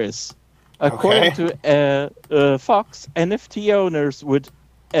series. According to Fox, NFT owners would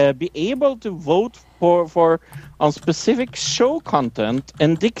be able to vote for on specific show content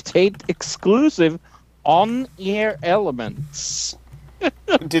and dictate exclusive on-air elements.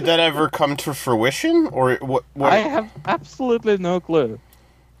 Did that ever come to fruition, or what? I have absolutely no clue,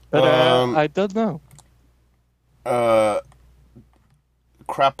 but I don't know.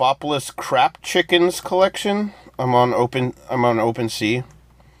 Crapopolis Crap Chickens collection. I'm on OpenSea.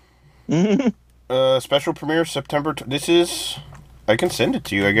 Special premiere September. This is. I can send it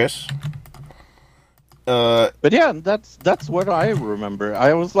to you, I guess. But yeah, that's what I remember.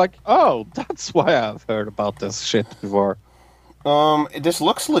 I was like, oh, that's why I've heard about this shit before. This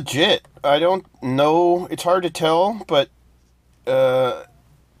looks legit. I don't know. It's hard to tell, but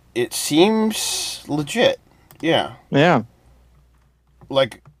it seems legit. Yeah. Yeah.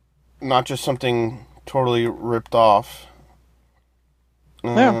 Like, not just something totally ripped off.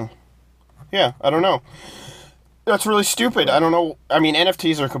 Yeah. Yeah, I don't know. That's really stupid. I don't know. I mean,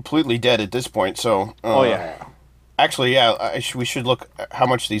 NFTs are completely dead at this point, so... oh, yeah. Actually, yeah, we should look at how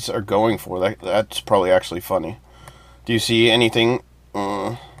much these are going for. That's probably actually funny. Do you see anything?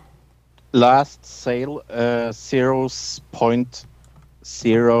 Last sale,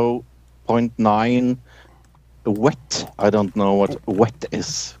 0.9 wet. I don't know what wet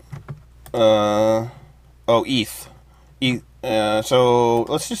is. ETH. So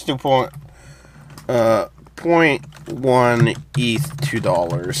let's just do 0.1 ETH,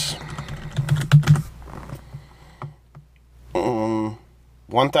 $2.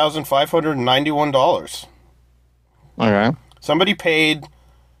 $1,591. Okay. Somebody paid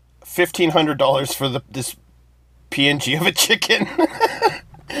 $1,500 for this PNG of a chicken.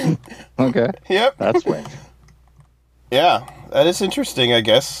 Okay. Yep. That's weird. Yeah, that is interesting, I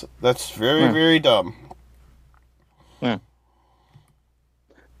guess. That's very, very dumb. Yeah.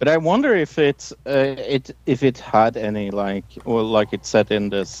 But I wonder if if it had any, like it said in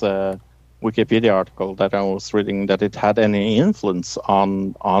this Wikipedia article that I was reading, that it had any influence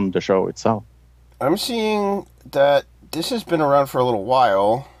on the show itself. I'm seeing that this has been around for a little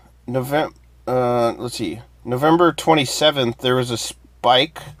while. November 27th, there was a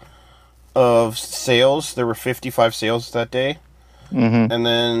spike of sales. There were 55 sales that day. Mm-hmm. And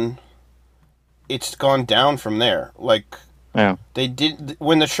then it's gone down from there. Like, yeah, they did,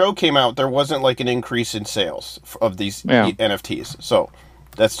 when the show came out, there wasn't like an increase in sales of these NFTs. So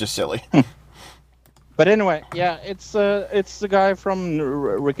that's just silly. But anyway, yeah, it's the guy from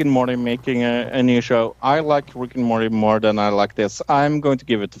Rick and Morty making a new show. I like Rick and Morty more than I like this. I'm going to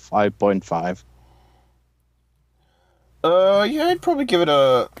give it a 5.5. Yeah, I'd probably give it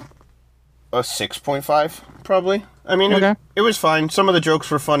a 6.5, probably. I mean, okay. It was fine. Some of the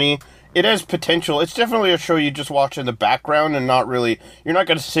jokes were funny. It has potential. It's definitely a show you just watch in the background and not really... You're not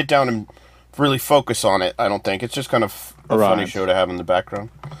going to sit down and really focus on it, I don't think. It's just kind of a funny show to have in the background.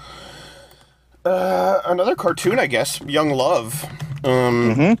 Another cartoon, I guess. Young Love.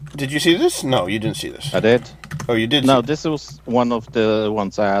 Did you see this? No, you didn't see this. I did. Oh, you did? No, this was one of the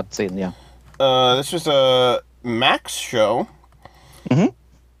ones I had seen, yeah. This was a Max show. Mm-hmm.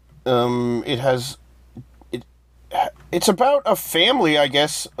 It's about a family, I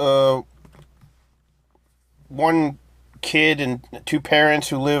guess. One kid and two parents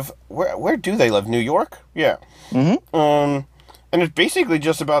who live... Where do they live? New York? Yeah. Mm-hmm. And it's basically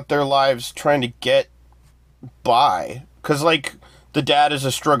just about their lives trying to get by. Because, like, the dad is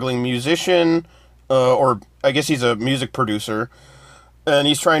a struggling musician, or I guess he's a music producer, and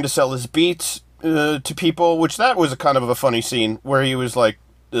he's trying to sell his beats to people, which that was a kind of a funny scene, where he was, like,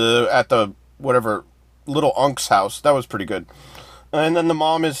 at the, whatever, little unc's house. That was pretty good. And then the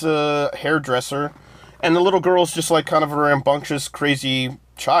mom is a hairdresser, and the little girl's just, like, kind of a rambunctious, crazy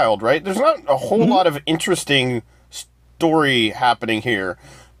child, right? There's not a whole lot of interesting story happening here,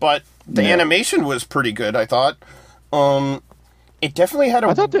 but the animation was pretty good, I thought. It definitely had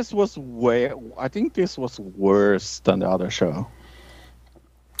I thought this was I think this was worse than the other show.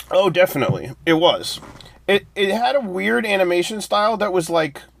 Oh, definitely. It was. It had a weird animation style that was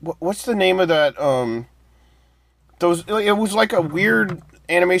like... What's the name of that? It was like a weird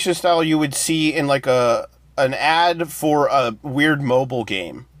animation style you would see in like an ad for a weird mobile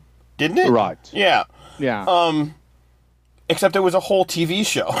game. Didn't it? Right. Yeah. Yeah. Except it was a whole TV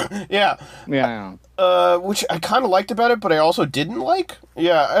show. Yeah. Yeah. Which I kind of liked about it, but I also didn't like.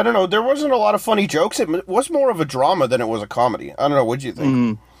 Yeah, I don't know. There wasn't a lot of funny jokes. It was more of a drama than it was a comedy. I don't know. What'd you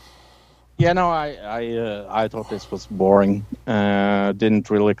think? Yeah, no, I thought this was boring. Didn't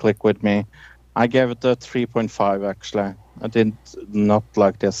really click with me. I gave it a 3.5 actually. I did not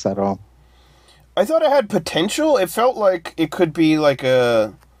like this at all. I thought it had potential. It felt like it could be like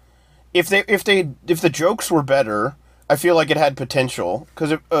a if the jokes were better, I feel like it had potential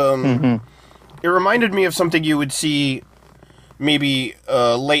because it reminded me of something you would see maybe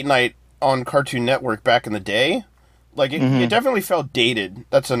late night on Cartoon Network back in the day. Like it definitely felt dated.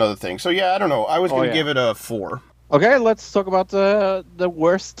 That's another thing. So yeah, I don't know. I was going to give it a 4. Okay, let's talk about the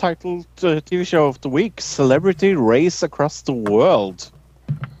worst titled TV show of the week, Celebrity Race Across the World.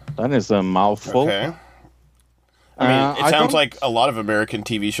 That is a mouthful. Okay. I mean, it sounds like a lot of American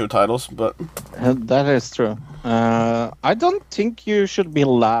TV show titles, but... that is true. I don't think you should be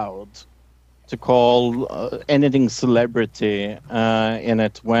allowed to call anything celebrity in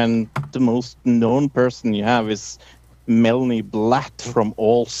it when the most known person you have is Melanie Blatt from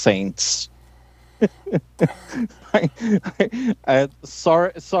All Saints.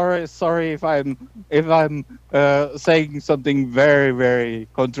 Sorry if I'm saying something very, very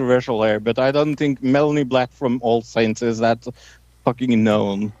controversial here, but I don't think Melanie Blatt from All Saints is that fucking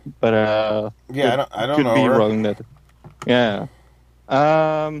known. But yeah, I don't could know be her. wrong. That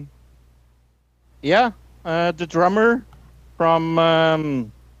the drummer from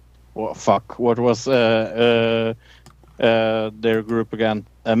what was their group again?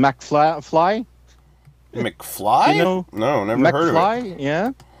 McFly. McFly? You know, no, never heard of it. McFly,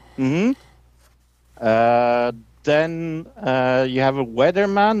 yeah. Mm-hmm. Then you have a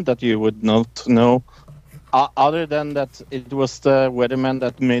weatherman that you would not know. Other than that, it was the weatherman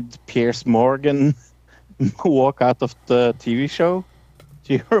that made Piers Morgan walk out of the TV show.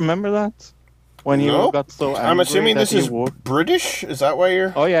 Do you remember that? When he got so angry. I'm assuming that this is British? Is that why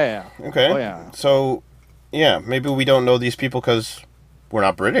you're... Oh, yeah. Okay. Oh, yeah. So, yeah, maybe we don't know these people because we're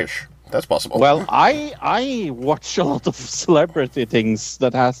not British. That's possible. Well, I watch a lot of celebrity things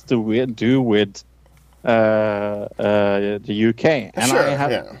that has to do with the UK. And sure, I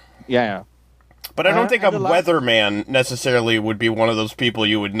have, yeah. But I don't think a and weatherman necessarily would be one of those people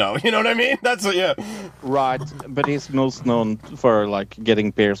you would know. You know what I mean? That's yeah. Right, but he's most known for like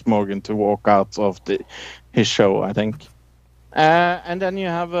getting Piers Morgan to walk out of his show, I think. And then you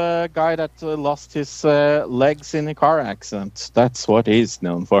have a guy that lost his legs in a car accident. That's what he's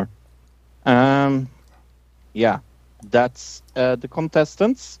known for. Yeah, that's the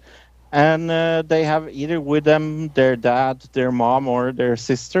contestants. And they have either with them their dad, their mom, or their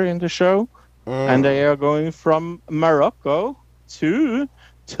sister in the show. And they are going from Morocco to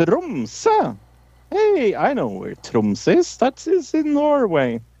Tromsø. Hey, I know where Tromsø is. That is in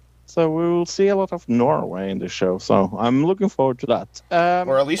Norway. So we will see a lot of Norway in the show. So I'm looking forward to that.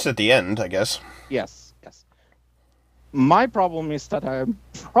 Or at least at the end, I guess. Yes. My problem is that I'm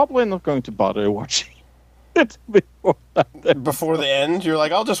probably not going to bother watching it before that. Before the end, you're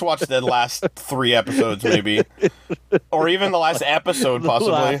like, I'll just watch the last 3 episodes, maybe. Or even the last episode,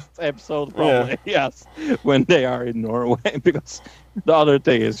 possibly. The last episode, probably, yes. When they are in Norway, because the other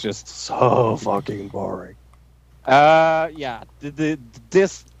thing is just so fucking boring.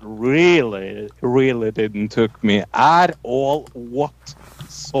 This really, really didn't took me at all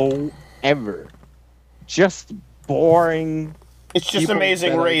whatsoever. Just boring. It's just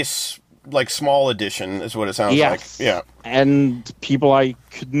Amazing Race, like small edition, is what it sounds like. Yeah, and people I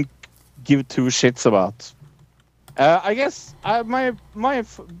couldn't give 2 shits about. I guess my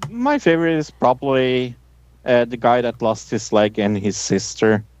favorite is probably the guy that lost his leg and his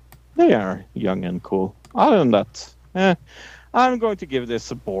sister. They are young and cool. Other than that, I'm going to give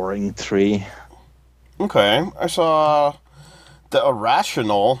this a boring 3. Okay, I saw The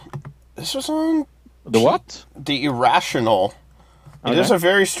Irrational. This was on... The what? The Irrational. Okay. It is a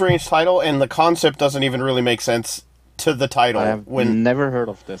very strange title, and the concept doesn't even really make sense to the title. I have never heard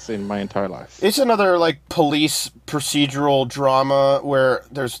of this in my entire life. It's another, like, police procedural drama where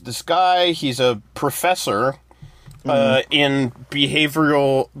there's this guy, he's a professor in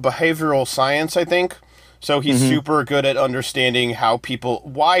behavioral science, I think. So he's super good at understanding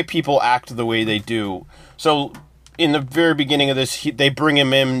why people act the way they do. So in the very beginning of this, they bring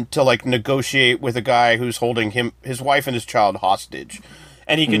him in to like negotiate with a guy who's holding his wife and his child hostage.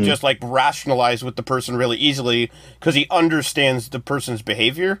 And he can just like rationalize with the person really easily because he understands the person's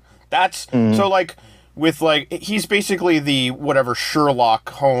behavior. That's so like with like he's basically the whatever Sherlock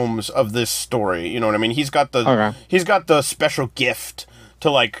Holmes of this story. You know what I mean? He's got the special gift to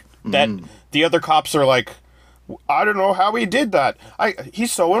like that. The other cops are like, I don't know how he did that.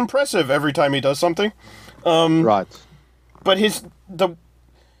 He's so impressive every time he does something. Right. But his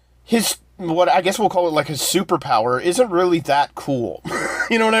what I guess we'll call it like his superpower isn't really that cool.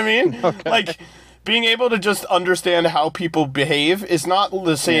 You know what I mean? Okay. Like, being able to just understand how people behave is not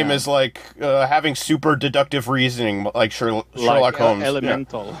the same as like having super deductive reasoning like Sherlock Holmes.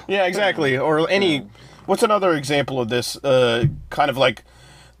 Elemental. Yeah, exactly. Or any... What's another example of this? Kind of like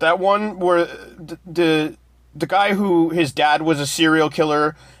that one where the guy who his dad was a serial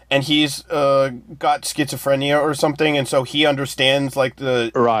killer and he's got schizophrenia or something, and so he understands like the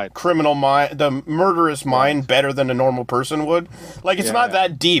criminal mind, the murderous mind better than a normal person would. Like, it's not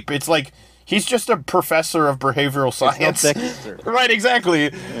that deep. It's like he's just a professor of behavioral science. It's not Dexter. Right,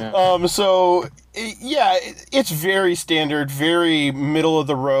 exactly. Yeah. So yeah, it's very standard, very middle of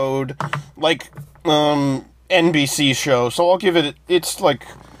the road, like NBC show. So I'll give it. It's like.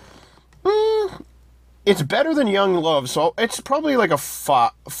 It's better than Young Love, so it's probably like a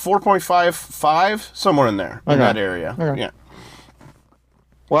 4.55, somewhere in there, in that area. Okay. Yeah.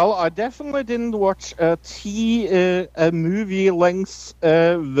 Well, I definitely didn't watch a movie-length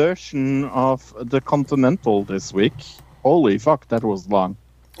version of The Continental this week. Holy fuck, that was long.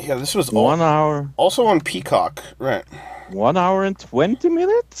 Yeah, this was 1 hour. Also on Peacock, right? 1 hour and 20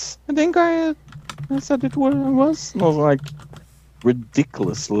 minutes, I think I said it was. It was like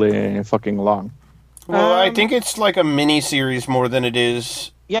ridiculously fucking long. Well, I think it's like a mini-series more than it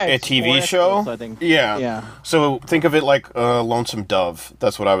is a TV show. Episodes, I think. Yeah. So think of it like Lonesome Dove.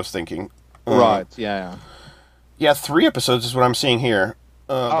 That's what I was thinking. Right, yeah. Yeah, 3 episodes is what I'm seeing here.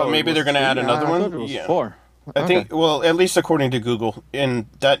 But maybe they're going to add another one. I thought it was 4. I think, well, at least according to Google. And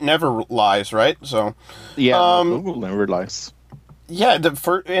that never lies, right? So. Yeah, Google never lies. Yeah, in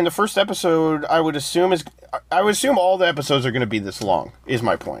the first episode, I would assume all the episodes are going to be this long, is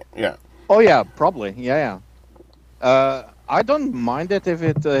my point. Yeah. Oh yeah, probably. Yeah. I don't mind it if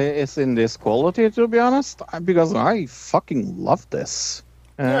it is in this quality, to be honest, because I fucking love this.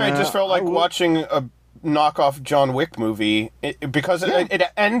 Yeah, it just felt like watching a knockoff John Wick movie because it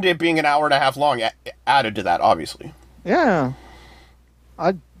ended being an hour and a half long. Added to that, obviously. Yeah,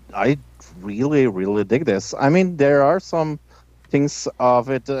 I really, really dig this. I mean, there are some things of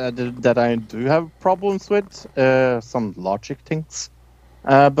it that I do have problems with, some logic things,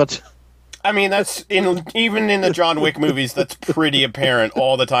 but. I mean, that's even in the John Wick movies. That's pretty apparent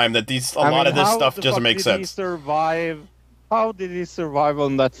all the time that a lot of this stuff doesn't make sense. How did he survive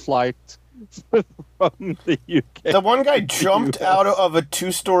on that flight from the UK? The one guy jumped out of a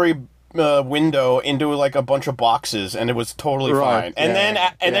 2-story window into like a bunch of boxes, and it was totally fine. And then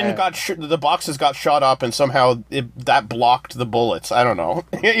the boxes got shot up, and somehow that blocked the bullets. I don't know.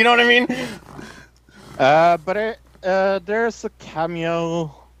 You know what I mean? But there's a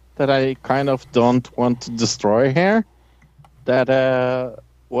cameo that I kind of don't want to destroy here. That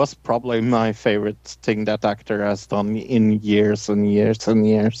was probably my favorite thing that actor has done in years and years and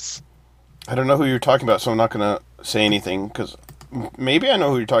years. I don't know who you're talking about, so I'm not going to say anything, because maybe I know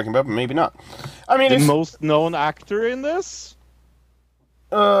who you're talking about, but maybe not. I mean, the most known actor in this?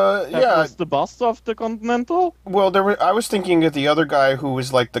 That was the boss of the Continental? Well, I was thinking of the other guy who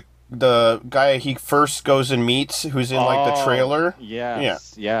was like the guy he first goes and meets, who's in like the trailer.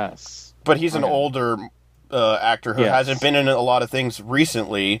 Yes. But he's an older actor who hasn't been in a lot of things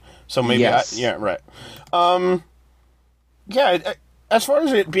recently, so maybe right. As far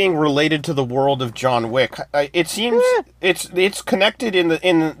as it being related to the world of John Wick, it seems it's connected in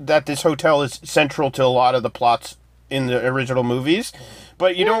that this hotel is central to a lot of the plots in the original movies,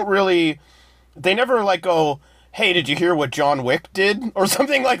 but you don't really. They never like go, hey, did you hear what John Wick did? Or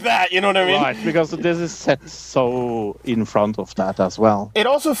something like that, you know what I mean? Right, because this is set so in front of that as well. It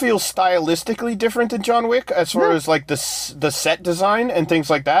also feels stylistically different than John Wick, as far as, like, the set design and things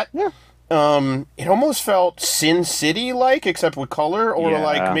like that. Yeah. It almost felt Sin City-like, except with color, or,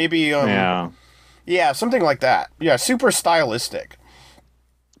 like, maybe, yeah, something like that. Yeah, super stylistic.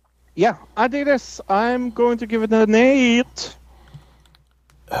 Yeah, I dig this. I'm going to give it an 8.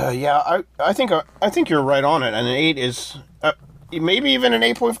 I think you're right on it, and an 8 is maybe even an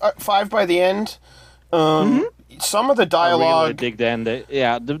 8.5 by the end. Some of the dialogue. I really dig the end.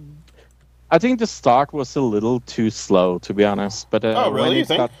 I think the start was a little too slow, to be honest. But when it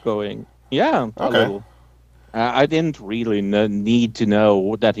got going, a little. I didn't really need to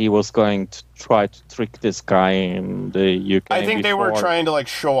know that he was going to try to trick this guy in the UK. I think they were trying to like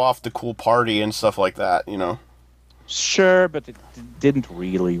show off the cool party and stuff like that, you know. Sure, but it didn't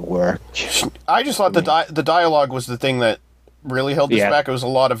really work. I just thought the dialogue was the thing that really held this back. It was a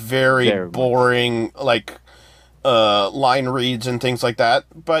lot of very boring, like, line reads and things like that.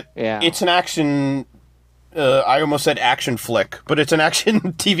 But it's an action... I almost said action flick, but it's an action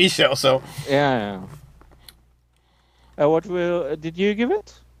TV show, so... Yeah. What did you give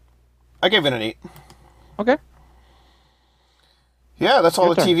it? I gave it an 8. Okay. Yeah, that's all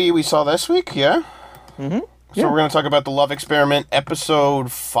Your the turn. TV we saw this week, yeah? Mm-hmm. So we're going to talk about The Love Experiment,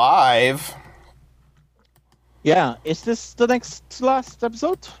 episode 5. Yeah, is this the next to last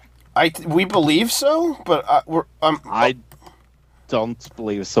episode? We believe so, but I don't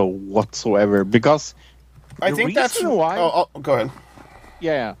believe so whatsoever, because I the think that's reason why. go ahead.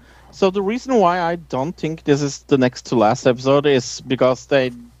 Yeah. So the reason why I don't think this is the next to last episode is because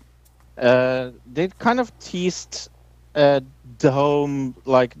they kind of teased the home,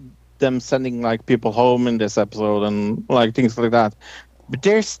 like them sending like people home in this episode and like things like that. But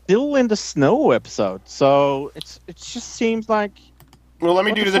they're still in the snow episode, so it just seems like. Well, let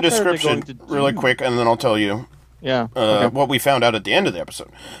me What do the the fuck are they description going to do? really quick, and then I'll tell you Yeah. Okay. what we found out at the end of the episode.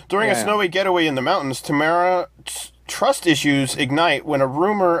 During a Yeah. snowy getaway in the mountains, Tamara's trust issues ignite when a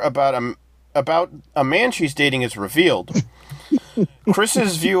rumor about a man she's dating is revealed.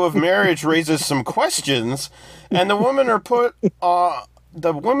 Chris's view of marriage raises some questions, and the women are put on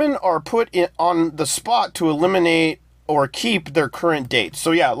the spot to eliminate or keep their current dates.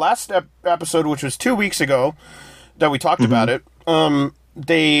 So yeah, last episode, which was 2 weeks ago, that we talked about it.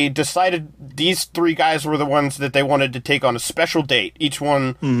 They decided these 3 guys were the ones that they wanted to take on a special date. Each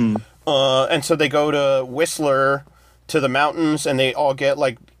one, and so they go to Whistler, to the mountains, and they all get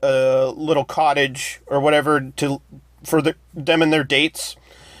like a little cottage or whatever for them and their dates.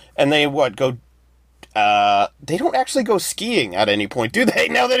 And they go. They don't actually go skiing at any point, do they?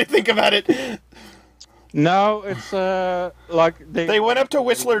 Now that I think about it. No, it's like They went up to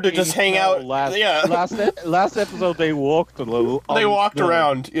Whistler to just hang out. Last episode they walked a little. They walked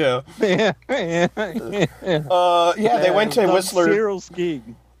around. Yeah. Yeah. They went to Whistler. Zero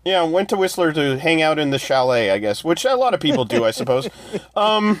skiing. Yeah, went to Whistler to hang out in the chalet, I guess, which a lot of people do, I suppose.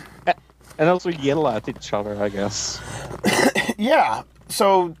 And also yell at each other, I guess. Yeah.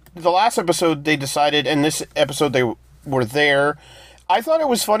 So the last episode they decided, and this episode they were there. I thought it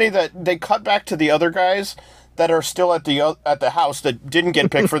was funny that they cut back to the other guys that are still at the house that didn't get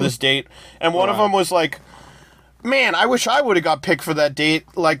picked for this date, and one of them was like, "Man, I wish I would have got picked for that date.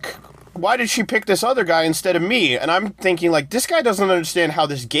 Like, why did she pick this other guy instead of me?" And I'm thinking, like, this guy doesn't understand how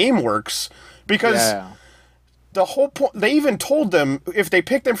this game works, because the whole point, they even told them if they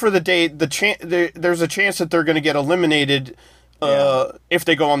pick them for the date, there's a chance that they're going to get eliminated if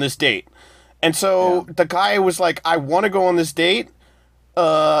they go on this date. And so the guy was like, "I want to go on this date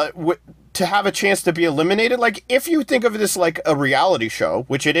to have a chance to be eliminated." Like, if you think of this like a reality show,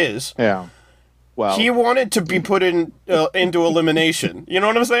 which it is. Yeah. Well, he wanted to be put into elimination. You know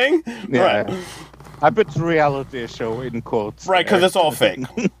what I'm saying? Yeah. Right. I put reality show in quotes. Right, because it's all fake.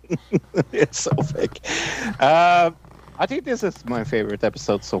 It's so fake. I think this is my favorite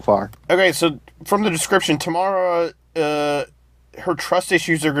episode so far. Okay, so from the description, Tamara, her trust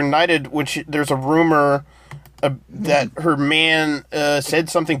issues are ignited when there's a rumor that her man said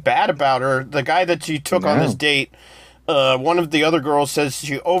something bad about her. The guy that she took on this date, one of the other girls says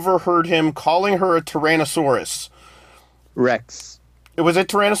she overheard him calling her a Tyrannosaurus Rex. Was it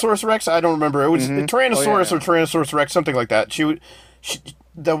Tyrannosaurus Rex? I don't remember. It was Tyrannosaurus or Tyrannosaurus Rex, something like that.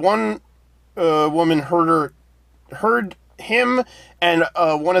 The one woman heard him and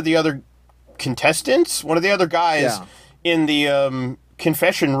one of the other contestants, one of the other guys in the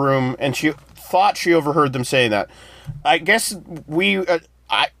confession room, and she thought she overheard them saying that. I guess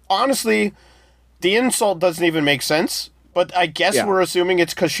I honestly, the insult doesn't even make sense, but I guess we're assuming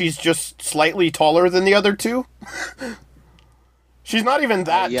it's because she's just slightly taller than the other two. She's not even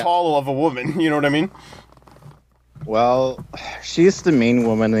that tall of a woman, you know what I mean? Well, she's the main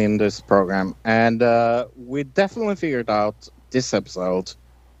woman in this program, and we definitely figured out this episode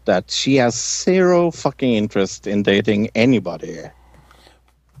that she has zero fucking interest in dating anybody.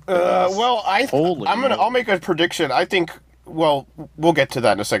 I'll make a prediction. I think, well, we'll get to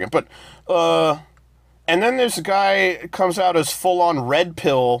that in a second, but, and then this guy comes out as full-on red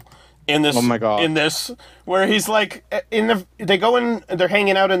pill in this, where he's like, they go in, they're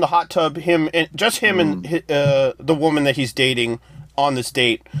hanging out in the hot tub, and the woman that he's dating on this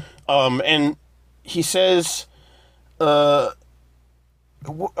date, and he says, that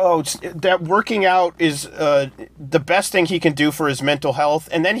working out is the best thing he can do for his mental health,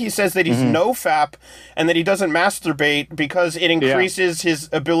 and then he says that he's no fap and that he doesn't masturbate because it increases his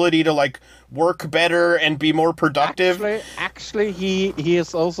ability to like work better and be more productive. Actually, he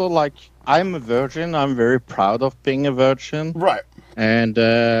is also like, I'm a virgin. I'm very proud of being a virgin. Right. And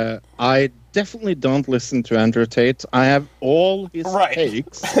I definitely don't listen to Andrew Tate. I have all his Right.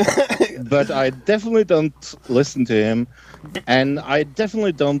 takes, but I definitely don't listen to him. And I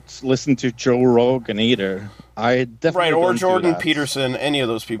definitely don't listen to Joe Rogan either. I definitely Right, or don't do Jordan that. Peterson, any of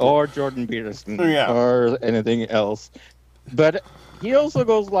those people. Or Jordan Peterson. Yeah. Or anything else. But he also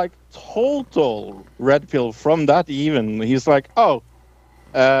goes like total red pill from that even. He's like,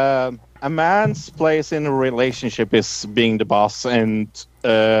 a man's place in a relationship is being the boss, and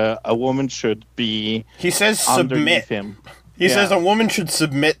a woman should be He says underneath submit. him. He says a woman should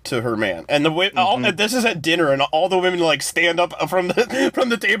submit to her man, and this is at dinner, and all the women like stand up from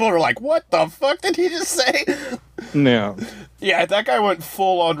the table are like, "What the fuck did he just say?" No. Yeah, that guy went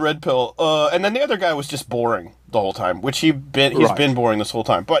full on red pill, and then the other guy was just boring the whole time, which he's been boring this whole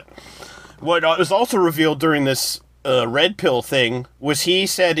time. But what was also revealed during this red pill thing was he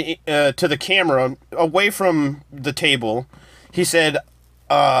said to the camera away from the table, he said,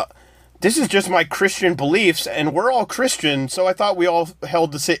 "This is just my Christian beliefs, and we're all Christian, so I thought we all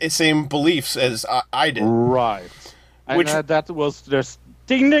held the same beliefs as I did." Right. And Which- that was just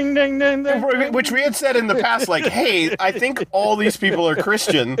ding, ding, ding, ding, ding. Which we had said in the past, like, hey, I think all these people are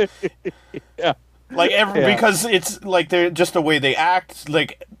Christian. Yeah. Like, Yeah. because it's, like, they're just the way they act.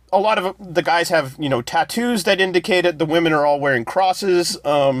 Like, a lot of the guys have, tattoos that indicate it. The women are all wearing crosses.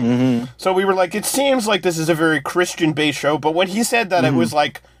 So we were like, it seems like this is a very Christian-based show. But when he said that, it was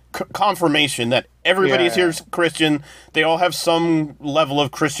like confirmation that everybody's here is Christian. They all have some level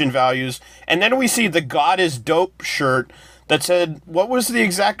of Christian values. And then we see the God is Dope shirt that said, what was the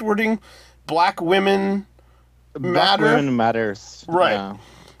exact wording? Black women Black matter? women matters. Right. Yeah.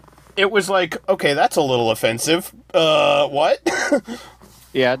 It was like, okay, that's a little offensive. What?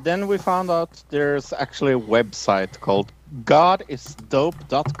 Yeah, then we found out there's actually a website called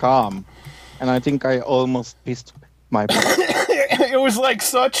godisdope.com. And I think I almost pissed my pants. It was like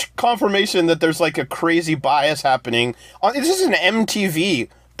such confirmation that there's like a crazy bias happening. This is an MTV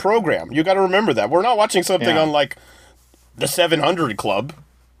program. You got to remember that. We're not watching something Yeah. on like the 700 Club.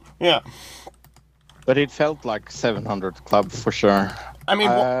 Yeah. But it felt like 700 Club for sure. I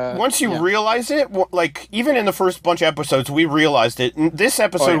mean, once you realize it, like, even in the first bunch of episodes, we realized it. In this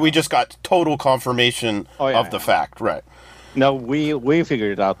episode, we just got total confirmation of the fact, right? No, we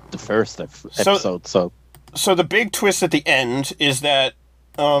figured it out the first episode, so... So the big twist at the end is that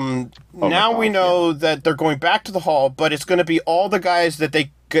now we know that they're going back to the hall, but it's going to be all the guys that that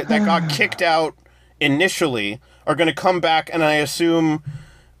got kicked out initially are going to come back, and I assume...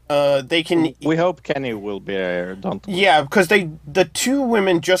 they can. We hope Kenny will be there, don't we? Yeah, because the two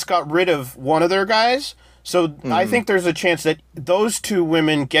women just got rid of one of their guys, so I think there's a chance that those two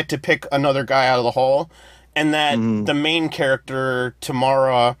women get to pick another guy out of the hall, and that the main character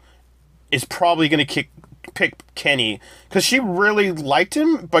Tamara is probably going to pick Kenny because she really liked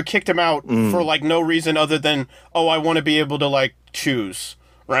him, but kicked him out for like no reason other than I want to be able to like choose,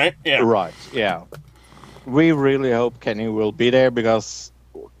 right? Yeah, Right. Yeah. We really hope Kenny will be there because.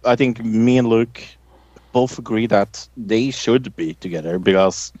 I think me and Luke both agree that they should be together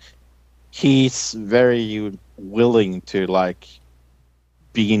because he's very willing to like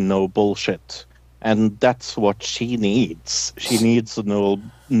be no bullshit, and that's what she needs. She needs a no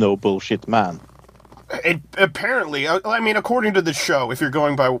bullshit man. Apparently, I mean, according to the show, if you're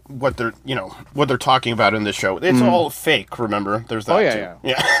going by what they're talking about in this show, it's all fake. Remember, there's that.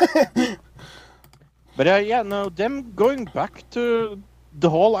 Yeah. But them going back to the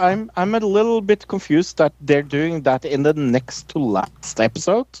whole, I'm a little bit confused that they're doing that in the next to last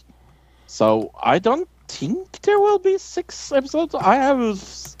episode. So I don't think there will be 6 episodes. I have a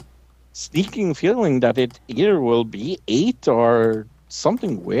sneaking feeling that it either will be 8 or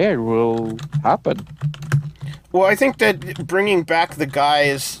something weird will happen. Well, I think that bringing back the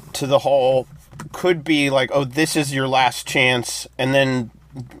guys to the hall could be like, this is your last chance, and then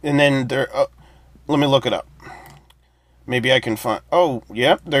there. Let me look it up. Maybe I can find... Oh,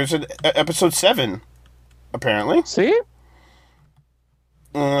 yep, there's an episode 7, apparently. See?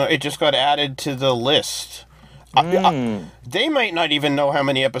 It just got added to the list. They might not even know how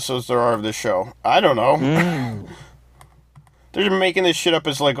many episodes there are of this show. I don't know. They're making this shit up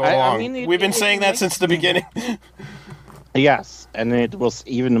as like along. We've been saying that since the beginning. Yes, and it was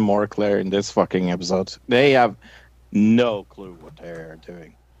even more clear in this fucking episode. They have no clue what they're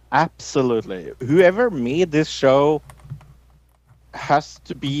doing. Absolutely. Whoever made this show has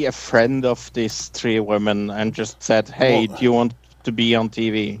to be a friend of these 3 women and just said, hey, do you want to be on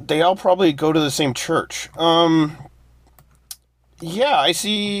TV? They all probably go to the same church. Yeah, I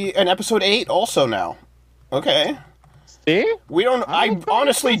see an episode 8 also now. Okay. See? We don't. I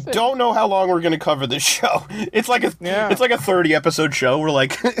honestly don't know how long we're going to cover this show. It's like a 30 episode show. We're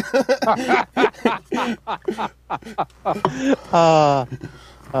like,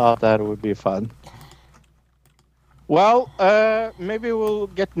 that would be fun. Well, maybe we'll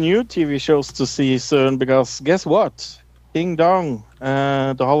get new TV shows to see soon because guess what? Ding dong,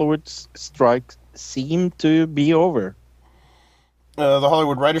 the Hollywood strike seemed to be over. The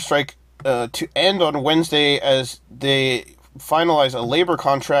Hollywood writer's strike to end on Wednesday as they finalize a labor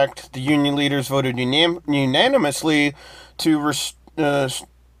contract. The union leaders voted unanimously to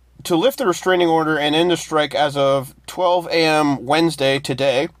lift the restraining order and end the strike as of 12 a.m. Wednesday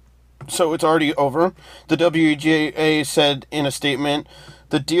today. So it's already over. The WGA said in a statement,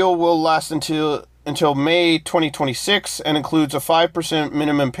 the deal will last until May 2026 and includes a 5%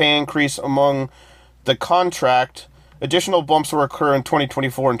 minimum pay increase among the contract. Additional bumps will occur in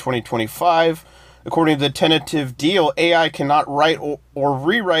 2024 and 2025. According to the tentative deal, AI cannot write or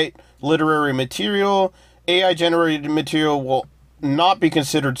rewrite literary material. AI-generated material will not be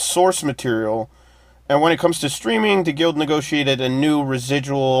considered source material. And when it comes to streaming, the Guild negotiated a new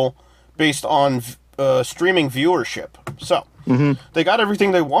residual based on streaming viewership. So, they got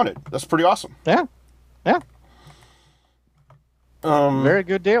everything they wanted. That's pretty awesome. Yeah. Very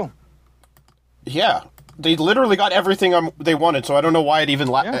good deal. Yeah. They literally got everything they wanted, so I don't know why it even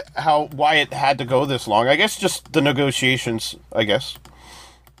why it had to go this long. I guess just the negotiations, I guess.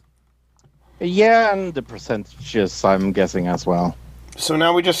 Yeah, and the percentages, I'm guessing as well. So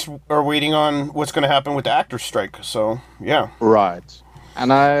now we just are waiting on what's going to happen with the actors' strike. So, yeah. Right.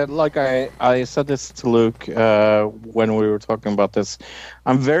 And I said this to Luke when we were talking about this.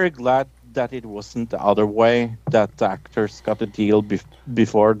 I'm very glad that it wasn't the other way, that the actors got a deal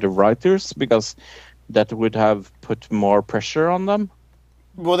before the writers, because that would have put more pressure on them.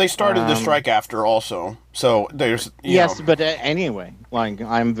 Well, they started the strike after also, so there's... Yes, but anyway,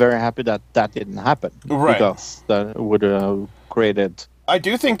 I'm very happy that didn't happen. Right. Because that would have created... I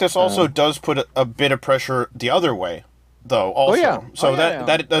do think this also does put a bit of pressure the other way, though, also. Oh, yeah. So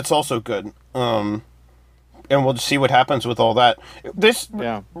that's also good. And we'll see what happens with all that.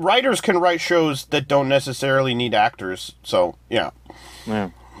 Writers can write shows that don't necessarily need actors, so, yeah. Yeah.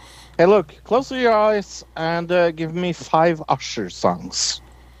 Hey, look, close your eyes and give me 5 Usher songs.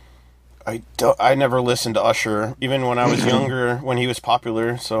 I never listened to Usher, even when I was younger, when he was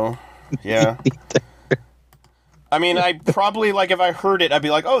popular, so, yeah. I mean, I probably, if I heard it, I'd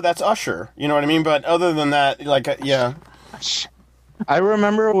be like, oh, that's Usher, you know what I mean? But other than that, yeah. I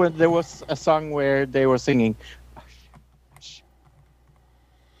remember when there was a song where they were singing.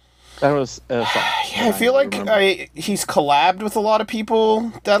 That was a song. Yeah, I feel like he's collabed with a lot of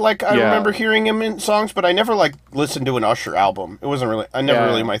people that I remember hearing him in songs, but I never listened to an Usher album. It wasn't really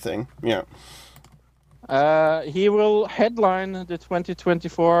really my thing. Yeah. He will headline the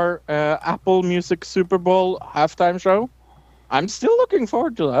 2024 Apple Music Super Bowl halftime show. I'm still looking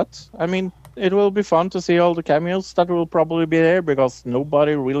forward to that. I mean, it will be fun to see all the cameos that will probably be there because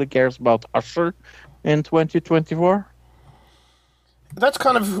nobody really cares about Usher in 2024. That's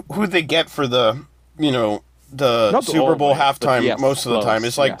kind of who they get for the Super Bowl halftime most of the time.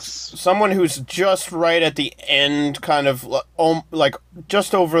 It's someone who's just right at the end, kind of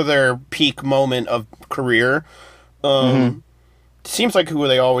just over their peak moment of career. Seems like who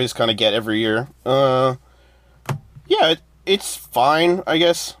they always kind of get every year. It's fine, I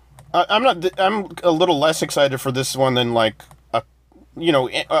guess. I'm a little less excited for this one than a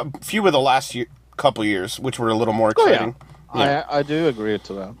few of the last couple years, which were a little more exciting. Oh, yeah. I do agree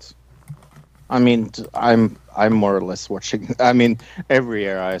to that. I mean, I'm more or less watching. I mean, every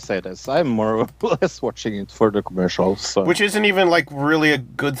year I say this. I'm more or less watching it for the commercials. So. Which isn't even really a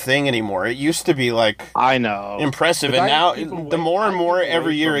good thing anymore. It used to be I know impressive, and now the more and more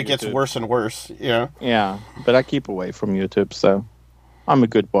every year it gets worse and worse. Yeah. Yeah, but I keep away from YouTube, so I'm a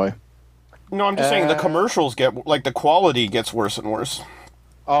good boy. No, I'm just saying the commercials get the quality gets worse and worse.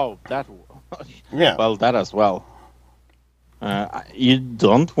 Oh, that. Yeah. Well, that as well. You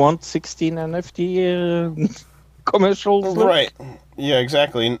don't want 16 NFT commercials, right? Yeah,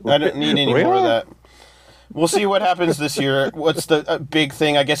 exactly. I don't need any more of that. We'll see what happens this year. What's the big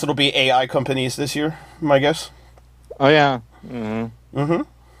thing? I guess it'll be AI companies this year. My guess. Oh yeah.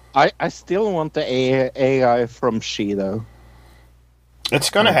 I still want the AI from She though.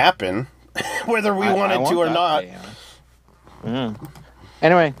 It's gonna happen, whether we want it to or not.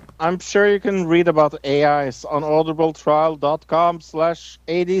 Anyway, I'm sure you can read about AIs on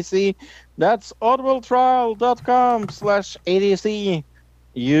audibletrial.com/ADC. That's audibletrial.com/ADC.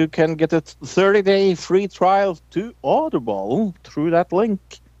 You can get a 30-day free trial to Audible through that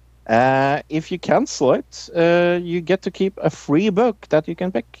link. If you cancel it, you get to keep a free book that you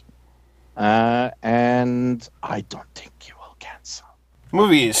can pick. And I don't think you will cancel.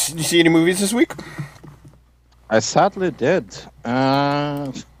 Movies. Did you see any movies this week? I sadly did.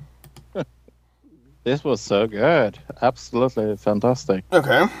 This was so good. Absolutely fantastic.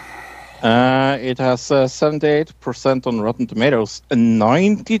 Okay. It has 78% on Rotten Tomatoes, a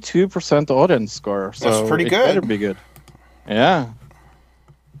 92% audience score. So That's pretty it good. better be good. Yeah.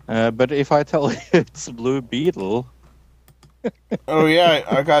 But if I tell you it's Blue Beetle... Oh, yeah,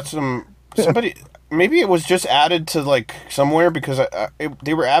 I got somebody... Maybe it was just added to, like, somewhere because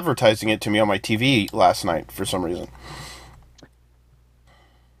they were advertising it to me on my TV last night for some reason.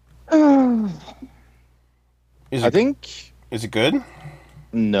 Is it good?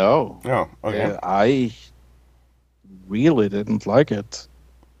 No. Oh, okay. I really didn't like it.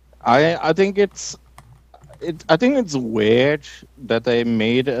 I think it's weird that they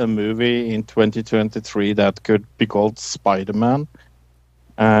made a movie in 2023 that could be called Spider-Man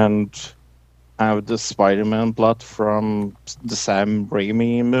and have the Spider-Man plot from the Sam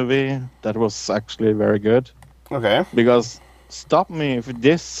Raimi movie that was actually very good. Okay. Because stop me if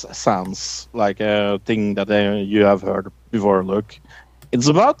this sounds like a thing that you have heard before, Luke. It's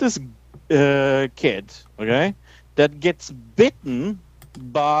about this kid, okay, that gets bitten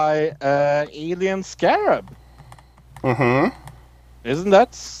by an alien scarab. Mm-hmm. Isn't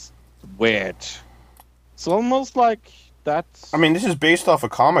that weird? It's almost like that. I mean, this is based off a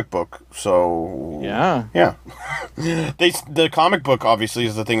comic book, so... Yeah. Yeah. The comic book, obviously,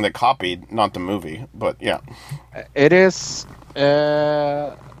 is the thing that copied, not the movie, but yeah. It is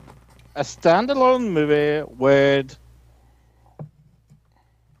a standalone movie with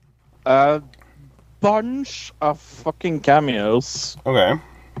a bunch of fucking cameos. Okay.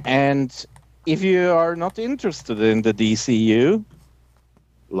 And if you are not interested in the DCU,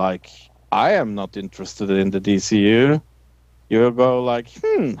 like I am not interested in the DCU, you'll go like,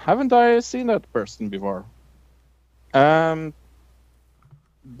 haven't I seen that person before? But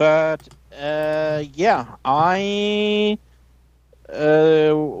yeah, I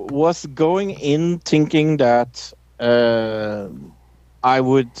was going in thinking that I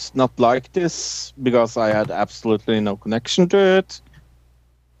would not like this because I had absolutely no connection to it.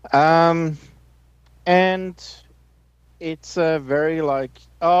 And it's very like,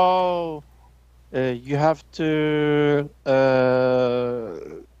 you have to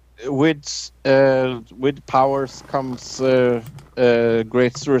with powers comes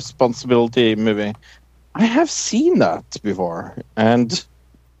great responsibility movie. I have seen that before, and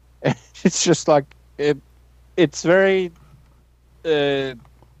it's just like it's very Kati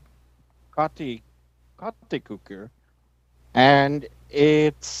cooker, and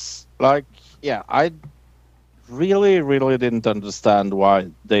it's like, yeah, I really didn't understand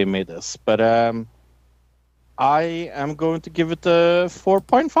why they made this, but I am going to give it a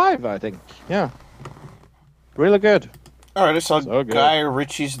 4.5. I think, yeah, really good. All right, I saw So good. Guy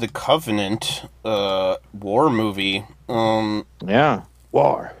Ritchie's The Covenant, war movie. Yeah,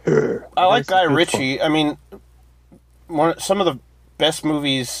 war. I like Guy Ritchie. I mean, some of the best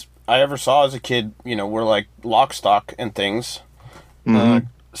movies I ever saw as a kid, were like Lock, Stock, and Things.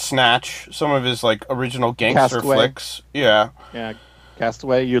 Snatch, some of his like original gangster Castaway. flicks. Yeah. Yeah,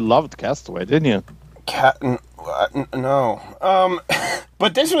 Castaway. You loved Castaway, didn't you? No.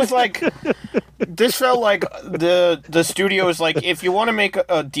 But this was like, this felt like the studio is like, if you want to make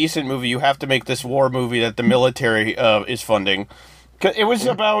a decent movie, you have to make this war movie that the military is funding. It was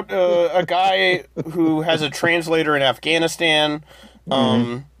about a guy who has a translator in Afghanistan.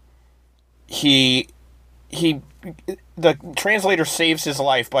 The translator saves his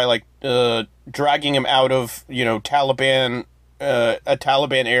life by like dragging him out of Taliban, a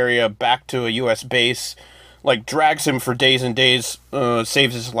Taliban area back to a U.S. base, like drags him for days and days,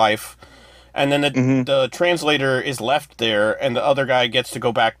 saves his life, and then the translator is left there, and the other guy gets to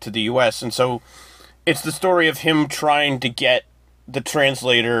go back to the U.S. And so it's the story of him trying to get the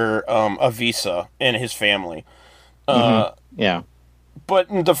translator a visa and his family. Yeah.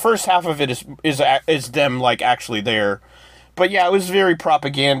 But the first half of it is them like actually there. But yeah, it was very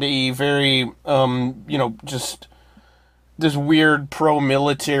propaganda-y, very just this weird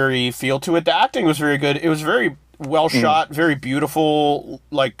pro-military feel to it. The acting was very good. It was very well shot, very beautiful,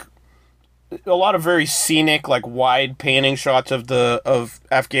 like a lot of very scenic, like wide panning shots of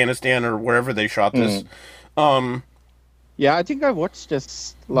Afghanistan or wherever they shot this. Yeah, I think I watched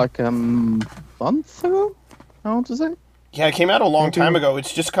this like a month ago. I want to say. Yeah, it came out a long time ago.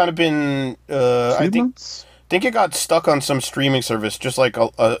 It's just kind of been, I think, months? think it got stuck on some streaming service, just like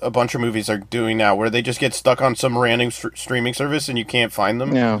a bunch of movies are doing now, where they just get stuck on some random streaming service and you can't find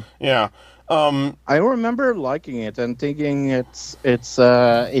them. Yeah. Yeah. I remember liking it and thinking it's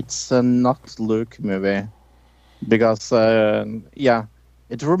a not Luke movie because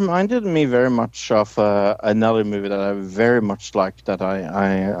it reminded me very much of another movie that I very much liked that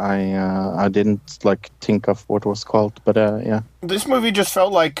I didn't like think of what it was called, but yeah. This movie just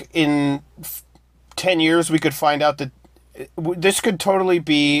felt like in 10 years we could find out that this could totally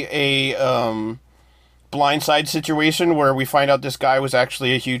be a blindside situation where we find out this guy was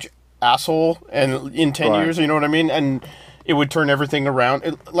actually a huge asshole, and in 10 years, you know what I mean, and it would turn everything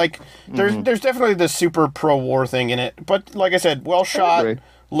around. There's definitely this super pro-war thing in it, but like I said, well shot,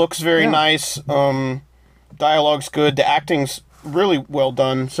 looks very nice, dialogue's good, the acting's really well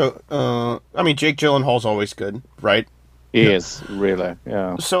done. So I mean, Jake Gyllenhaal's always good, right? He is, really,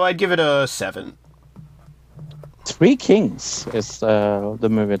 yeah. So I'd give it a 7. Three Kings is the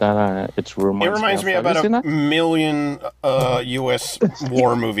movie that it reminds me about a million U.S.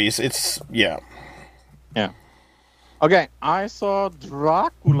 war movies. Yeah. Okay, I saw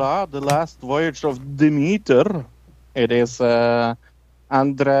Dracula, The Last Voyage of Demeter. It is André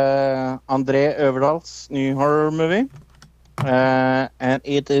Øvredal's new horror movie. And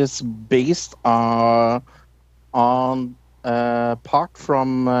it is based on part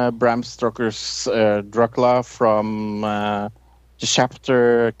from Bram Stoker's Dracula from the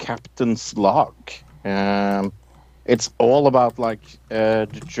chapter Captain's Log. It's all about the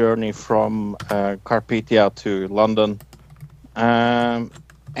journey from Carpathia to London, and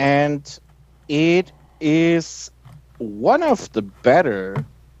it is one of the better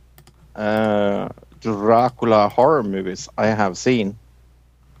Dracula horror movies I have seen.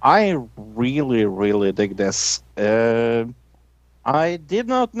 I really, really dig this. I did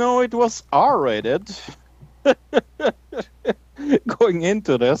not know it was R-rated going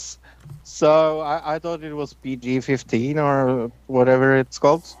into this. So I thought it was PG-15 or whatever it's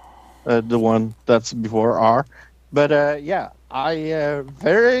called. The one that's before R. But I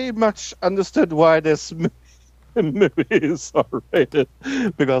very much understood why this movie is R-rated.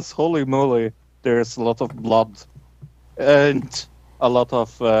 Because holy moly, there's a lot of blood. And a lot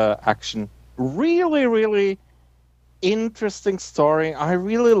of action. Really, really interesting story. I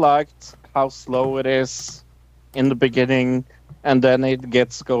really liked how slow it is in the beginning, and then it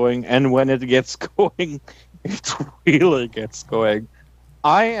gets going. And when it gets going, it really gets going.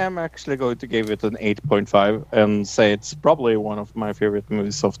 I am actually going to give it an 8.5 and say it's probably one of my favorite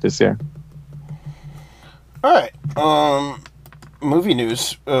movies of this year. All right. Movie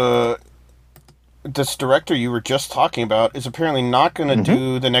news. This director you were just talking about is apparently not going to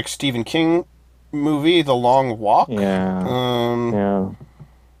do the next Stephen King movie, The Long Walk. Yeah.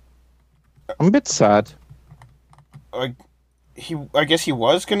 I'm a bit sad. I guess he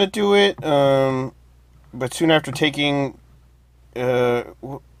was going to do it, but soon after taking... did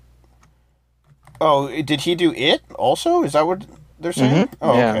he do It also? Is that what they're saying?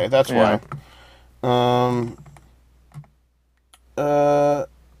 Oh, yeah. Okay, that's why.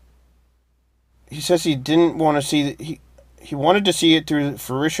 He says he didn't want to see... He wanted to see it through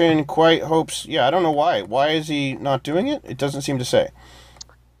fruition, quite hopes... Yeah, I don't know why. Why is he not doing it? It doesn't seem to say.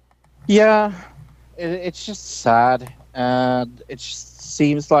 Yeah, it's just sad. It just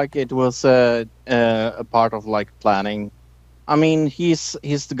seems like it was a part of planning. I mean, he's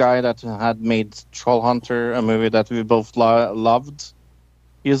the guy that had made Trollhunter, a movie that we both loved.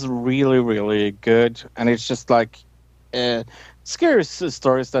 He's really, really good, and it's just Scary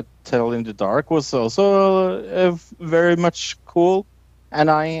Stories That Tell in the Dark was also very much cool,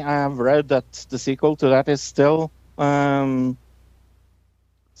 and I have read that the sequel to that is still in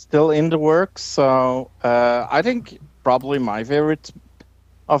the works. So I think probably my favorite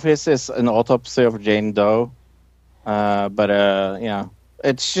of his is An Autopsy of Jane Doe.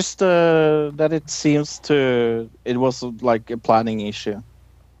 It's just that it seems it was a planning issue.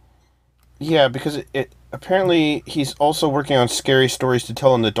 Yeah, because it apparently he's also working on Scary Stories to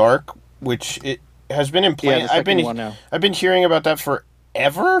Tell in the Dark, which it has been in plan. Yeah, I've been hearing about that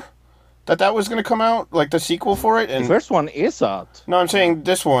forever. That was going to come out, the sequel for it. And the first one is out. No, I'm saying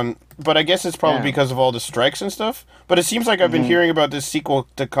this one, but I guess it's probably because of all the strikes and stuff. But it seems like I've been hearing about this sequel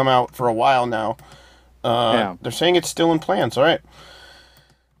to come out for a while now. They're saying it's still in plans. All right.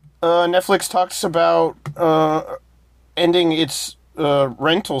 Netflix talks about ending its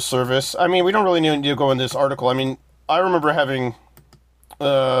rental service. I mean, we don't really need to go in this article. I mean, I remember having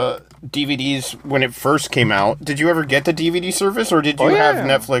DVDs when it first came out. Did you ever get the DVD service, or did you have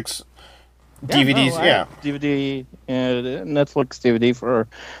Netflix DVDs? DVD, Netflix DVD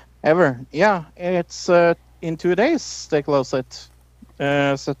forever. Yeah, it's in 2 days they close it.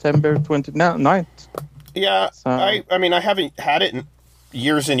 September 29th. Yeah, So- I mean, I haven't had it in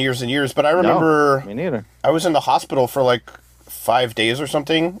years and years and years, but I remember No, me neither. I was in the hospital for like 5 days or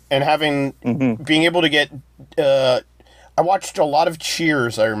something, and being able to get, I watched a lot of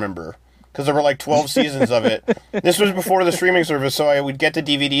Cheers, I remember, because there were like 12 seasons of it. This was before the streaming service, so I would get the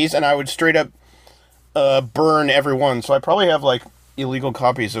DVDs, and I would straight up burn every one. So I probably have like illegal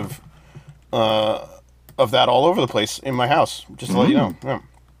copies of that all over the place in my house, just to let you know.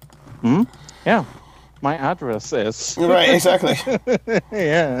 Yeah. Yeah. My address is. Right, exactly.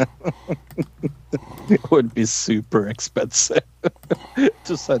 Yeah. It would be super expensive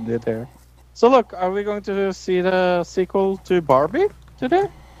to send it there. So look, are we going to see the sequel to Barbie today?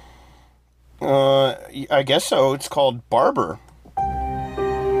 I guess so. It's called Barber.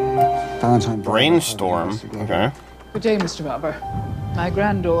 Valentine Brainstorm. Okay. Good day, Mr. Barber. My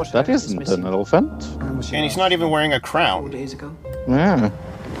granddaughter. That isn't missing. an elephant. And he's not even wearing a 4 crown. days ago. Yeah.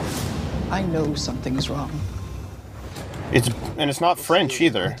 I know something is wrong. It's not French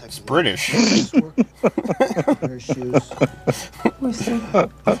either. It's British. Her shoes.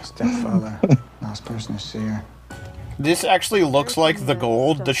 Stepfather. Last person to see her. This actually looks like The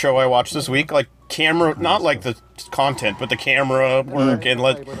Gold, the show I watched this week. Like camera, not like the content, but the camera work and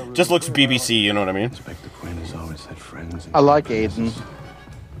just looks BBC. You know what I mean? I like Aiden.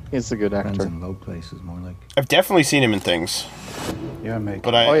 He's a good Friends actor. in low places, more like. I've definitely seen him in things, Yeah, mate.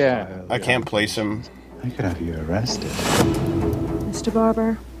 but I Oh yeah. I can't place him. I could have you arrested. Mr.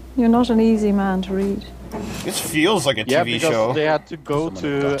 Barber, you're not an easy man to read. This feels like a Yeah, TV because show. they had to go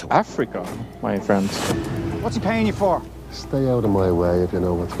to Africa, my friends. What's he paying you for? Stay out of my way if you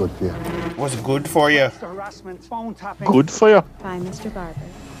know what's good for you. What's good for you? Harassment, phone tapping. Good for you. Fine, Mr. Barber.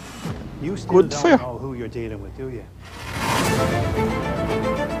 You still Good don't for you. know who you're dealing with, do you?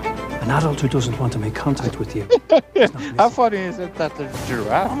 An adult who doesn't want to make contact with you. How funny is it that the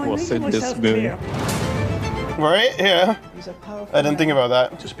giraffe was in this movie? Right? Yeah. I didn't think about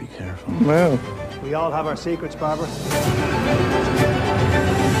that. Just be careful. No. We all have our secrets, Barbara.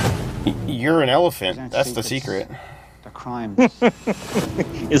 You're an elephant. That's the secret. The crime.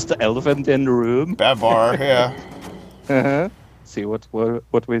 Is the elephant in the room? Babar. Yeah. Uh-huh. See what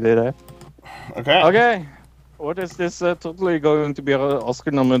we did there? Okay. Okay. What is this totally going to be an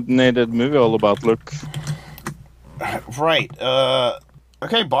Oscar-nominated movie all about? Look. Right.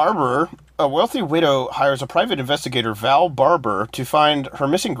 Okay, Barber. A wealthy widow hires a private investigator, Val Barber, to find her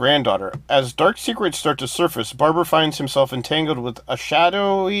missing granddaughter. As dark secrets start to surface, Barber finds himself entangled with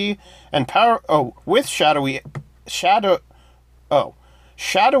shadowy and powerful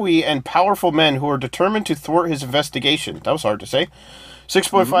men who are determined to thwart his investigation. That was hard to say.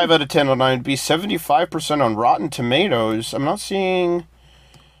 6.5 out of 10 on IMDb, 75% on Rotten Tomatoes. I'm not seeing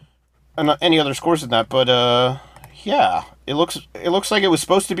any other scores than that, but yeah, it looks like it was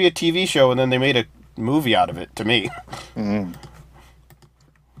supposed to be a TV show, and then they made a movie out of it. To me,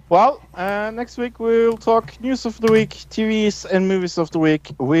 Well, next week we'll talk news of the week, TVs and movies of the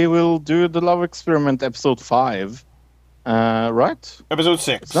week. We will do the Love Experiment episode 5, right? episode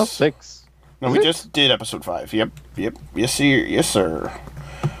 6. It's not 6. No, Is we it? just did episode 5. Yep. Yes, sir.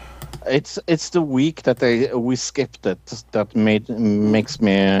 It's the week that we skipped it that makes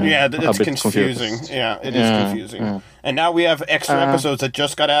me Yeah, a it's bit confusing. confused. Yeah, it is confusing. yeah. And now we have extra episodes that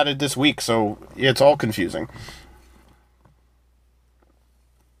just got added this week, so it's all confusing.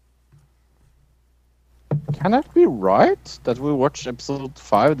 Can it be right that we watched episode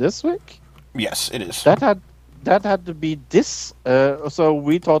 5 this week? Yes, it is. That had to be this. So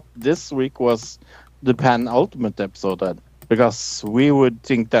we thought this week was the penultimate episode, then, because we would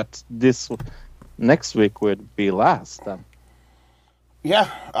think that this next week would be last. Then. Yeah,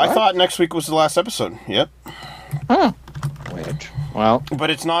 I What? thought next week was the last episode. Yep. Huh. Weird. Well, But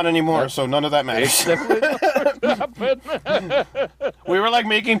it's not anymore, so none of that it's matters. definitely not going to happen. We were like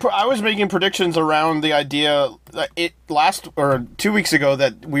I was making predictions around the idea that 2 weeks ago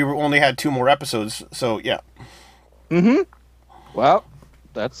that we only had 2 more episodes. So yeah. Well,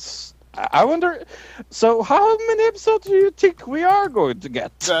 that's. I wonder. So, how many episodes do you think we are going to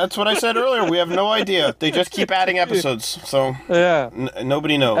get? That's what I said earlier. We have no idea. They just keep adding episodes, so Yeah.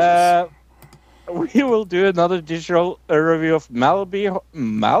 nobody knows. We will do another digital review of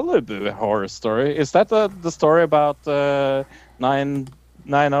Malibu Horror Story. Is that the story about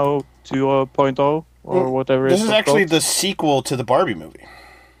 902.0 or whatever? This is it's actually called? the sequel to the Barbie movie.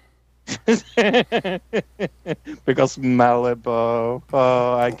 Because Malibu.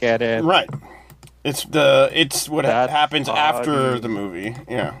 Oh, I get it. Right. It's what That's happens after funny. the movie.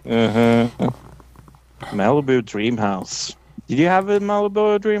 Yeah. Malibu Dreamhouse. Did you have a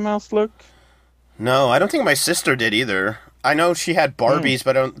Malibu Dreamhouse look? No, I don't think my sister did either. I know she had Barbies,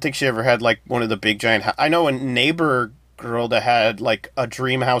 but I don't think she ever had, like, one of the big giant... I know a neighbor girl that had, like, a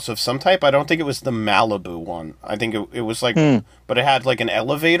dream house of some type. I don't think it was the Malibu one. I think it was, like... But it had, like, an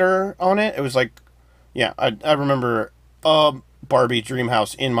elevator on it. It was, like... Yeah, I remember a Barbie dream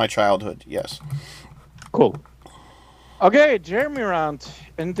house in my childhood, yes. Cool. Okay, Jeremy Rant.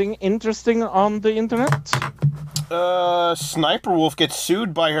 Anything interesting on the internet? Sniper Wolf gets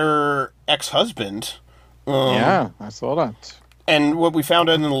sued by her ex-husband. Yeah, I saw that. And what we found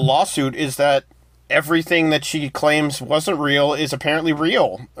out in the lawsuit is that everything that she claims wasn't real is apparently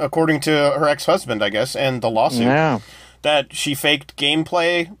real, according to her ex-husband, I guess, and the lawsuit. Yeah. That she faked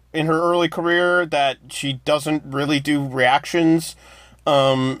gameplay in her early career, that she doesn't really do reactions,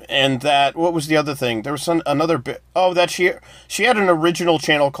 and that, what was the other thing? There was another bit, that she had an original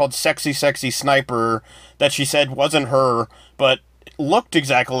channel called Sexy Sexy Sniper that she said wasn't her, but looked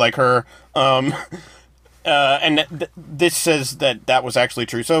exactly like her, and this says that was actually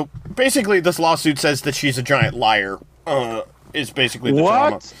true. So basically this lawsuit says that she's a giant liar, is basically the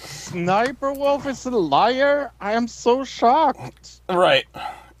drama. What? Sniper Wolf is a liar? I am so shocked. Right.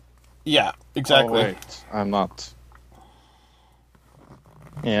 Yeah, exactly. Oh, wait, I'm not.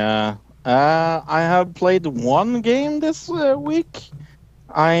 Yeah. I have played one game this week.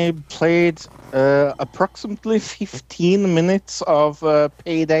 I played approximately 15 minutes of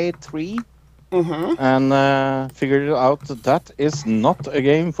Payday 3. And figured out that is not a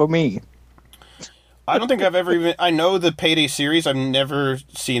game for me. I don't think I've ever even... I know the Payday series. I've never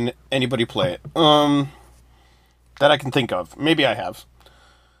seen anybody play it. That I can think of. Maybe I have.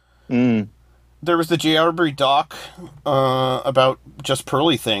 There was the J. Arbery doc about just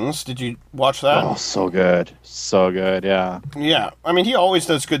Pearly Things. Did you watch that? Oh, so good. So good, yeah. Yeah. I mean, he always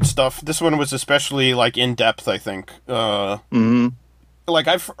does good stuff. This one was especially, like, in-depth, I think. Like,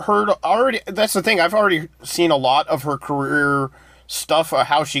 I've heard already... That's the thing. I've already seen a lot of her career stuff,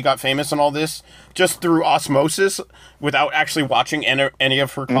 how she got famous and all this, just through osmosis, without actually watching any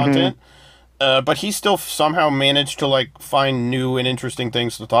of her content. But he still somehow managed to, like, find new and interesting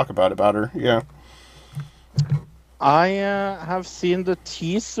things to talk about her. Yeah. I have seen the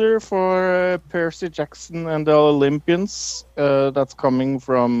teaser for Percy Jackson and the Olympians that's coming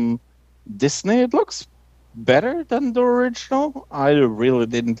from Disney. It looks better than the original. I really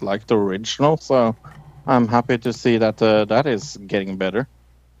didn't like the original, so I'm happy to see that that is getting better.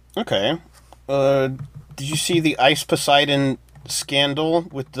 Okay. Did you see the Ice Poseidon scandal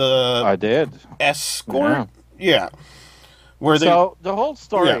with the... I did. Escort? Yeah. So the whole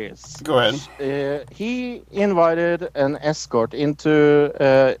story is... Go ahead. He invited an escort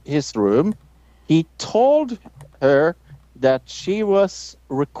into his room. He told her that she was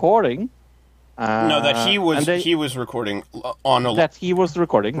recording. That he was recording on a... That he was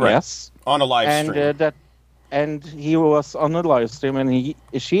recording, right. Yes. On a live stream. And he was on a live stream, and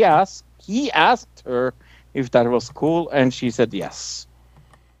he asked her if that was cool, and she said yes.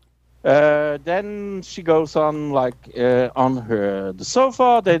 Then she goes on on the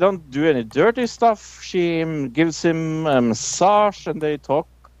sofa. They don't do any dirty stuff. She gives him a massage, and they talk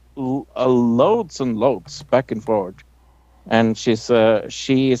loads and loads back and forward. And she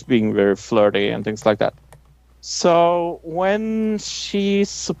is being very flirty and things like that. So when she's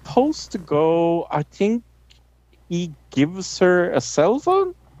supposed to go, I think he gives her a cell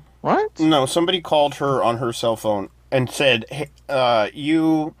phone, right? No, somebody called her on her cell phone and said, "Hey,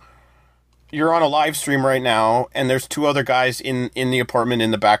 you're on a live stream right now, and there's two other guys in the apartment in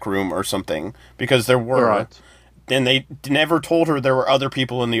the back room or something," because there were. Right. And they never told her there were other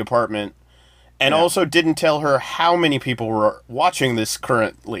people in the apartment. And also didn't tell her how many people were watching this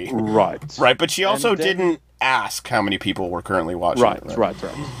currently. Right. Right, but she also didn't ask how many people were currently watching it. Right.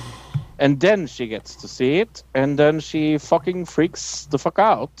 And then she gets to see it, and then she fucking freaks the fuck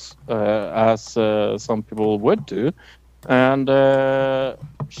out, as some people would do. And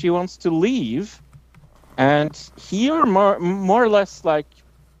she wants to leave, and he more or less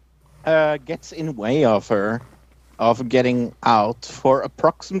gets in way of her. Of getting out for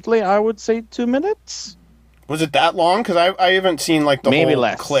approximately, I would say, 2 minutes. Was it that long? Because I haven't seen the Maybe whole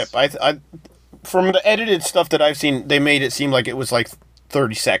less. clip. I from the edited stuff that I've seen, they made it seem like it was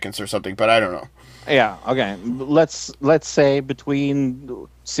 30 seconds or something, but I don't know. Yeah. Okay. Let's say between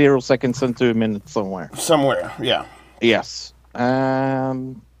 0 seconds and 2 minutes somewhere. Somewhere. Yeah. Yes.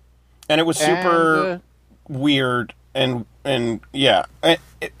 And it was super weird. And yeah,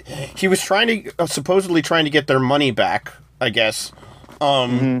 he was supposedly trying to get their money back, I guess.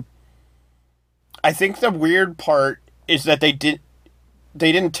 I think the weird part is that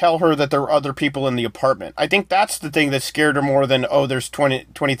they didn't tell her that there were other people in the apartment. I think that's the thing that scared her more than, oh, there's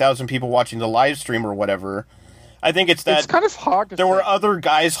 20,000 people watching the live stream or whatever. I think it's that it's kind of hard to there were other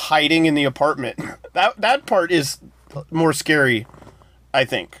guys hiding in the apartment. That part is more scary, I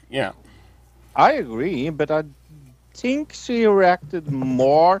think. Yeah. I agree, but I think she reacted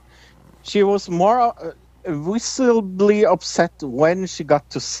more. She was more visibly upset when she got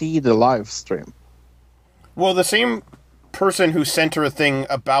to see the live stream. Well, the same person who sent her a thing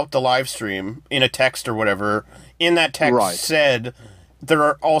about the live stream in a text or whatever, in that text said there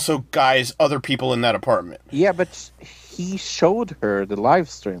are also other people in that apartment. Yeah, but he showed her the live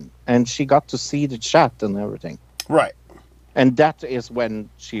stream, and she got to see the chat and everything. Right. And that is when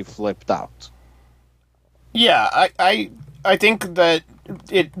she flipped out. Yeah, I think that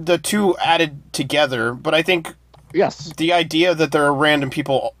the two added together, but I think the idea that there are random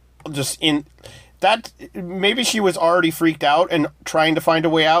people just in that, maybe she was already freaked out and trying to find a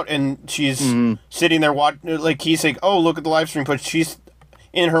way out, and she's sitting there like he's like, oh, look at the live stream, but she's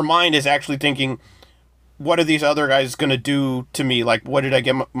in her mind is actually thinking, what are these other guys going to do to me? Like, what did I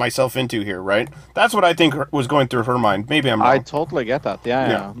get myself into here, right? That's what I think was going through her mind. Maybe I'm wrong. I totally get that,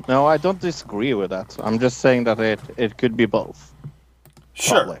 yeah. No, I don't disagree with that. I'm just saying that it could be both.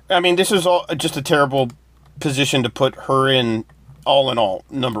 Sure. Probably. I mean, this is all just a terrible position to put her in all,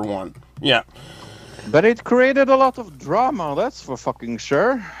 number one. Yeah. But it created a lot of drama, that's for fucking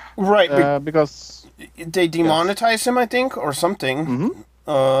sure. Right. Because they demonetized him, I think, or something.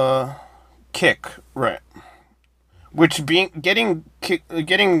 Kick, right. Which getting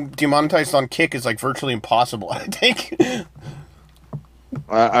demonetized on Kick is like virtually impossible, I think.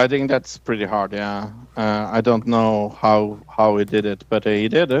 I think that's pretty hard, yeah. I don't know how he did it, but he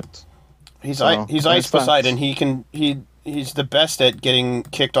did it. He's Ice Poseidon. He's the best at getting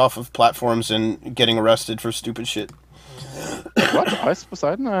kicked off of platforms and getting arrested for stupid shit. What? Ice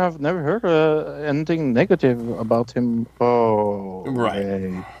Poseidon? I have never heard anything negative about him. Oh,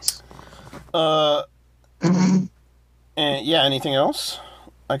 right. Yeah, anything else?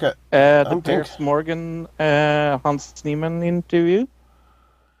 I got the Piers Morgan Hans Niemann interview.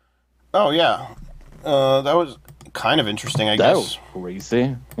 Oh yeah, that was kind of interesting. I guess that was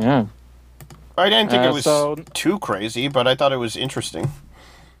crazy. Yeah, I didn't think it was too crazy, but I thought it was interesting.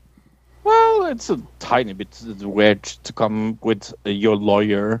 Well, it's a tiny bit weird to come with your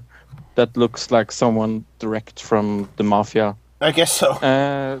lawyer that looks like someone direct from the mafia. I guess so.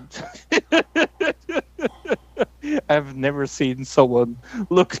 I've never seen someone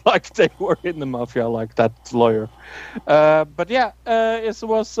look like they were in the mafia like that lawyer. But yeah, it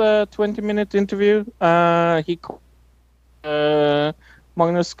was a 20-minute interview. He called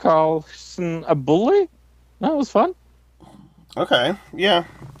Magnus Carlsen a bully. That was fun. Okay, yeah.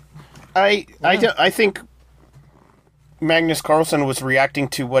 I think Magnus Carlsen was reacting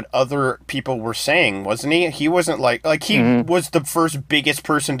to what other people were saying, wasn't he? He wasn't like he was the first biggest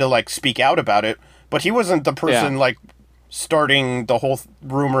person to like speak out about it, but he wasn't the person like starting the whole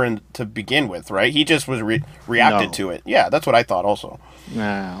rumor to begin with, right? He just was reacted to it. Yeah, that's what I thought also.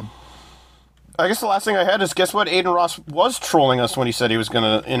 No. I guess the last thing I had is, guess what? Aiden Ross was trolling us when he said he was going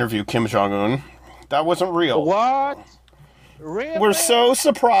to interview Kim Jong-un. That wasn't real. What? Really? We're so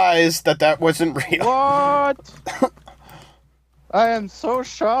surprised that wasn't real. What? I am so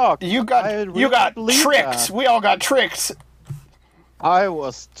shocked. You got tricked. We all got tricked. I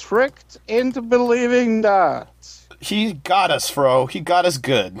was tricked into believing that. He got us, Fro. He got us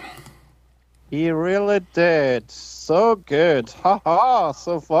good. He really did. So good. Haha,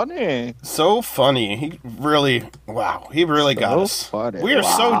 so funny. So funny. He really got us. Funny. We are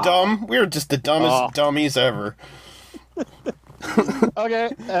so dumb. We are just the dumbest dummies ever. Okay,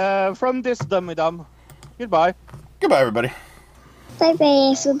 from this dummy dumb. Goodbye. Goodbye, everybody. Bye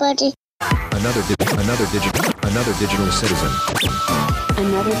bye, everybody. Another digital citizen.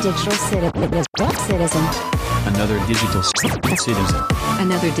 Another digital citizen. Another digital citizen.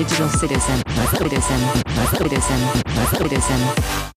 Another digital citizen.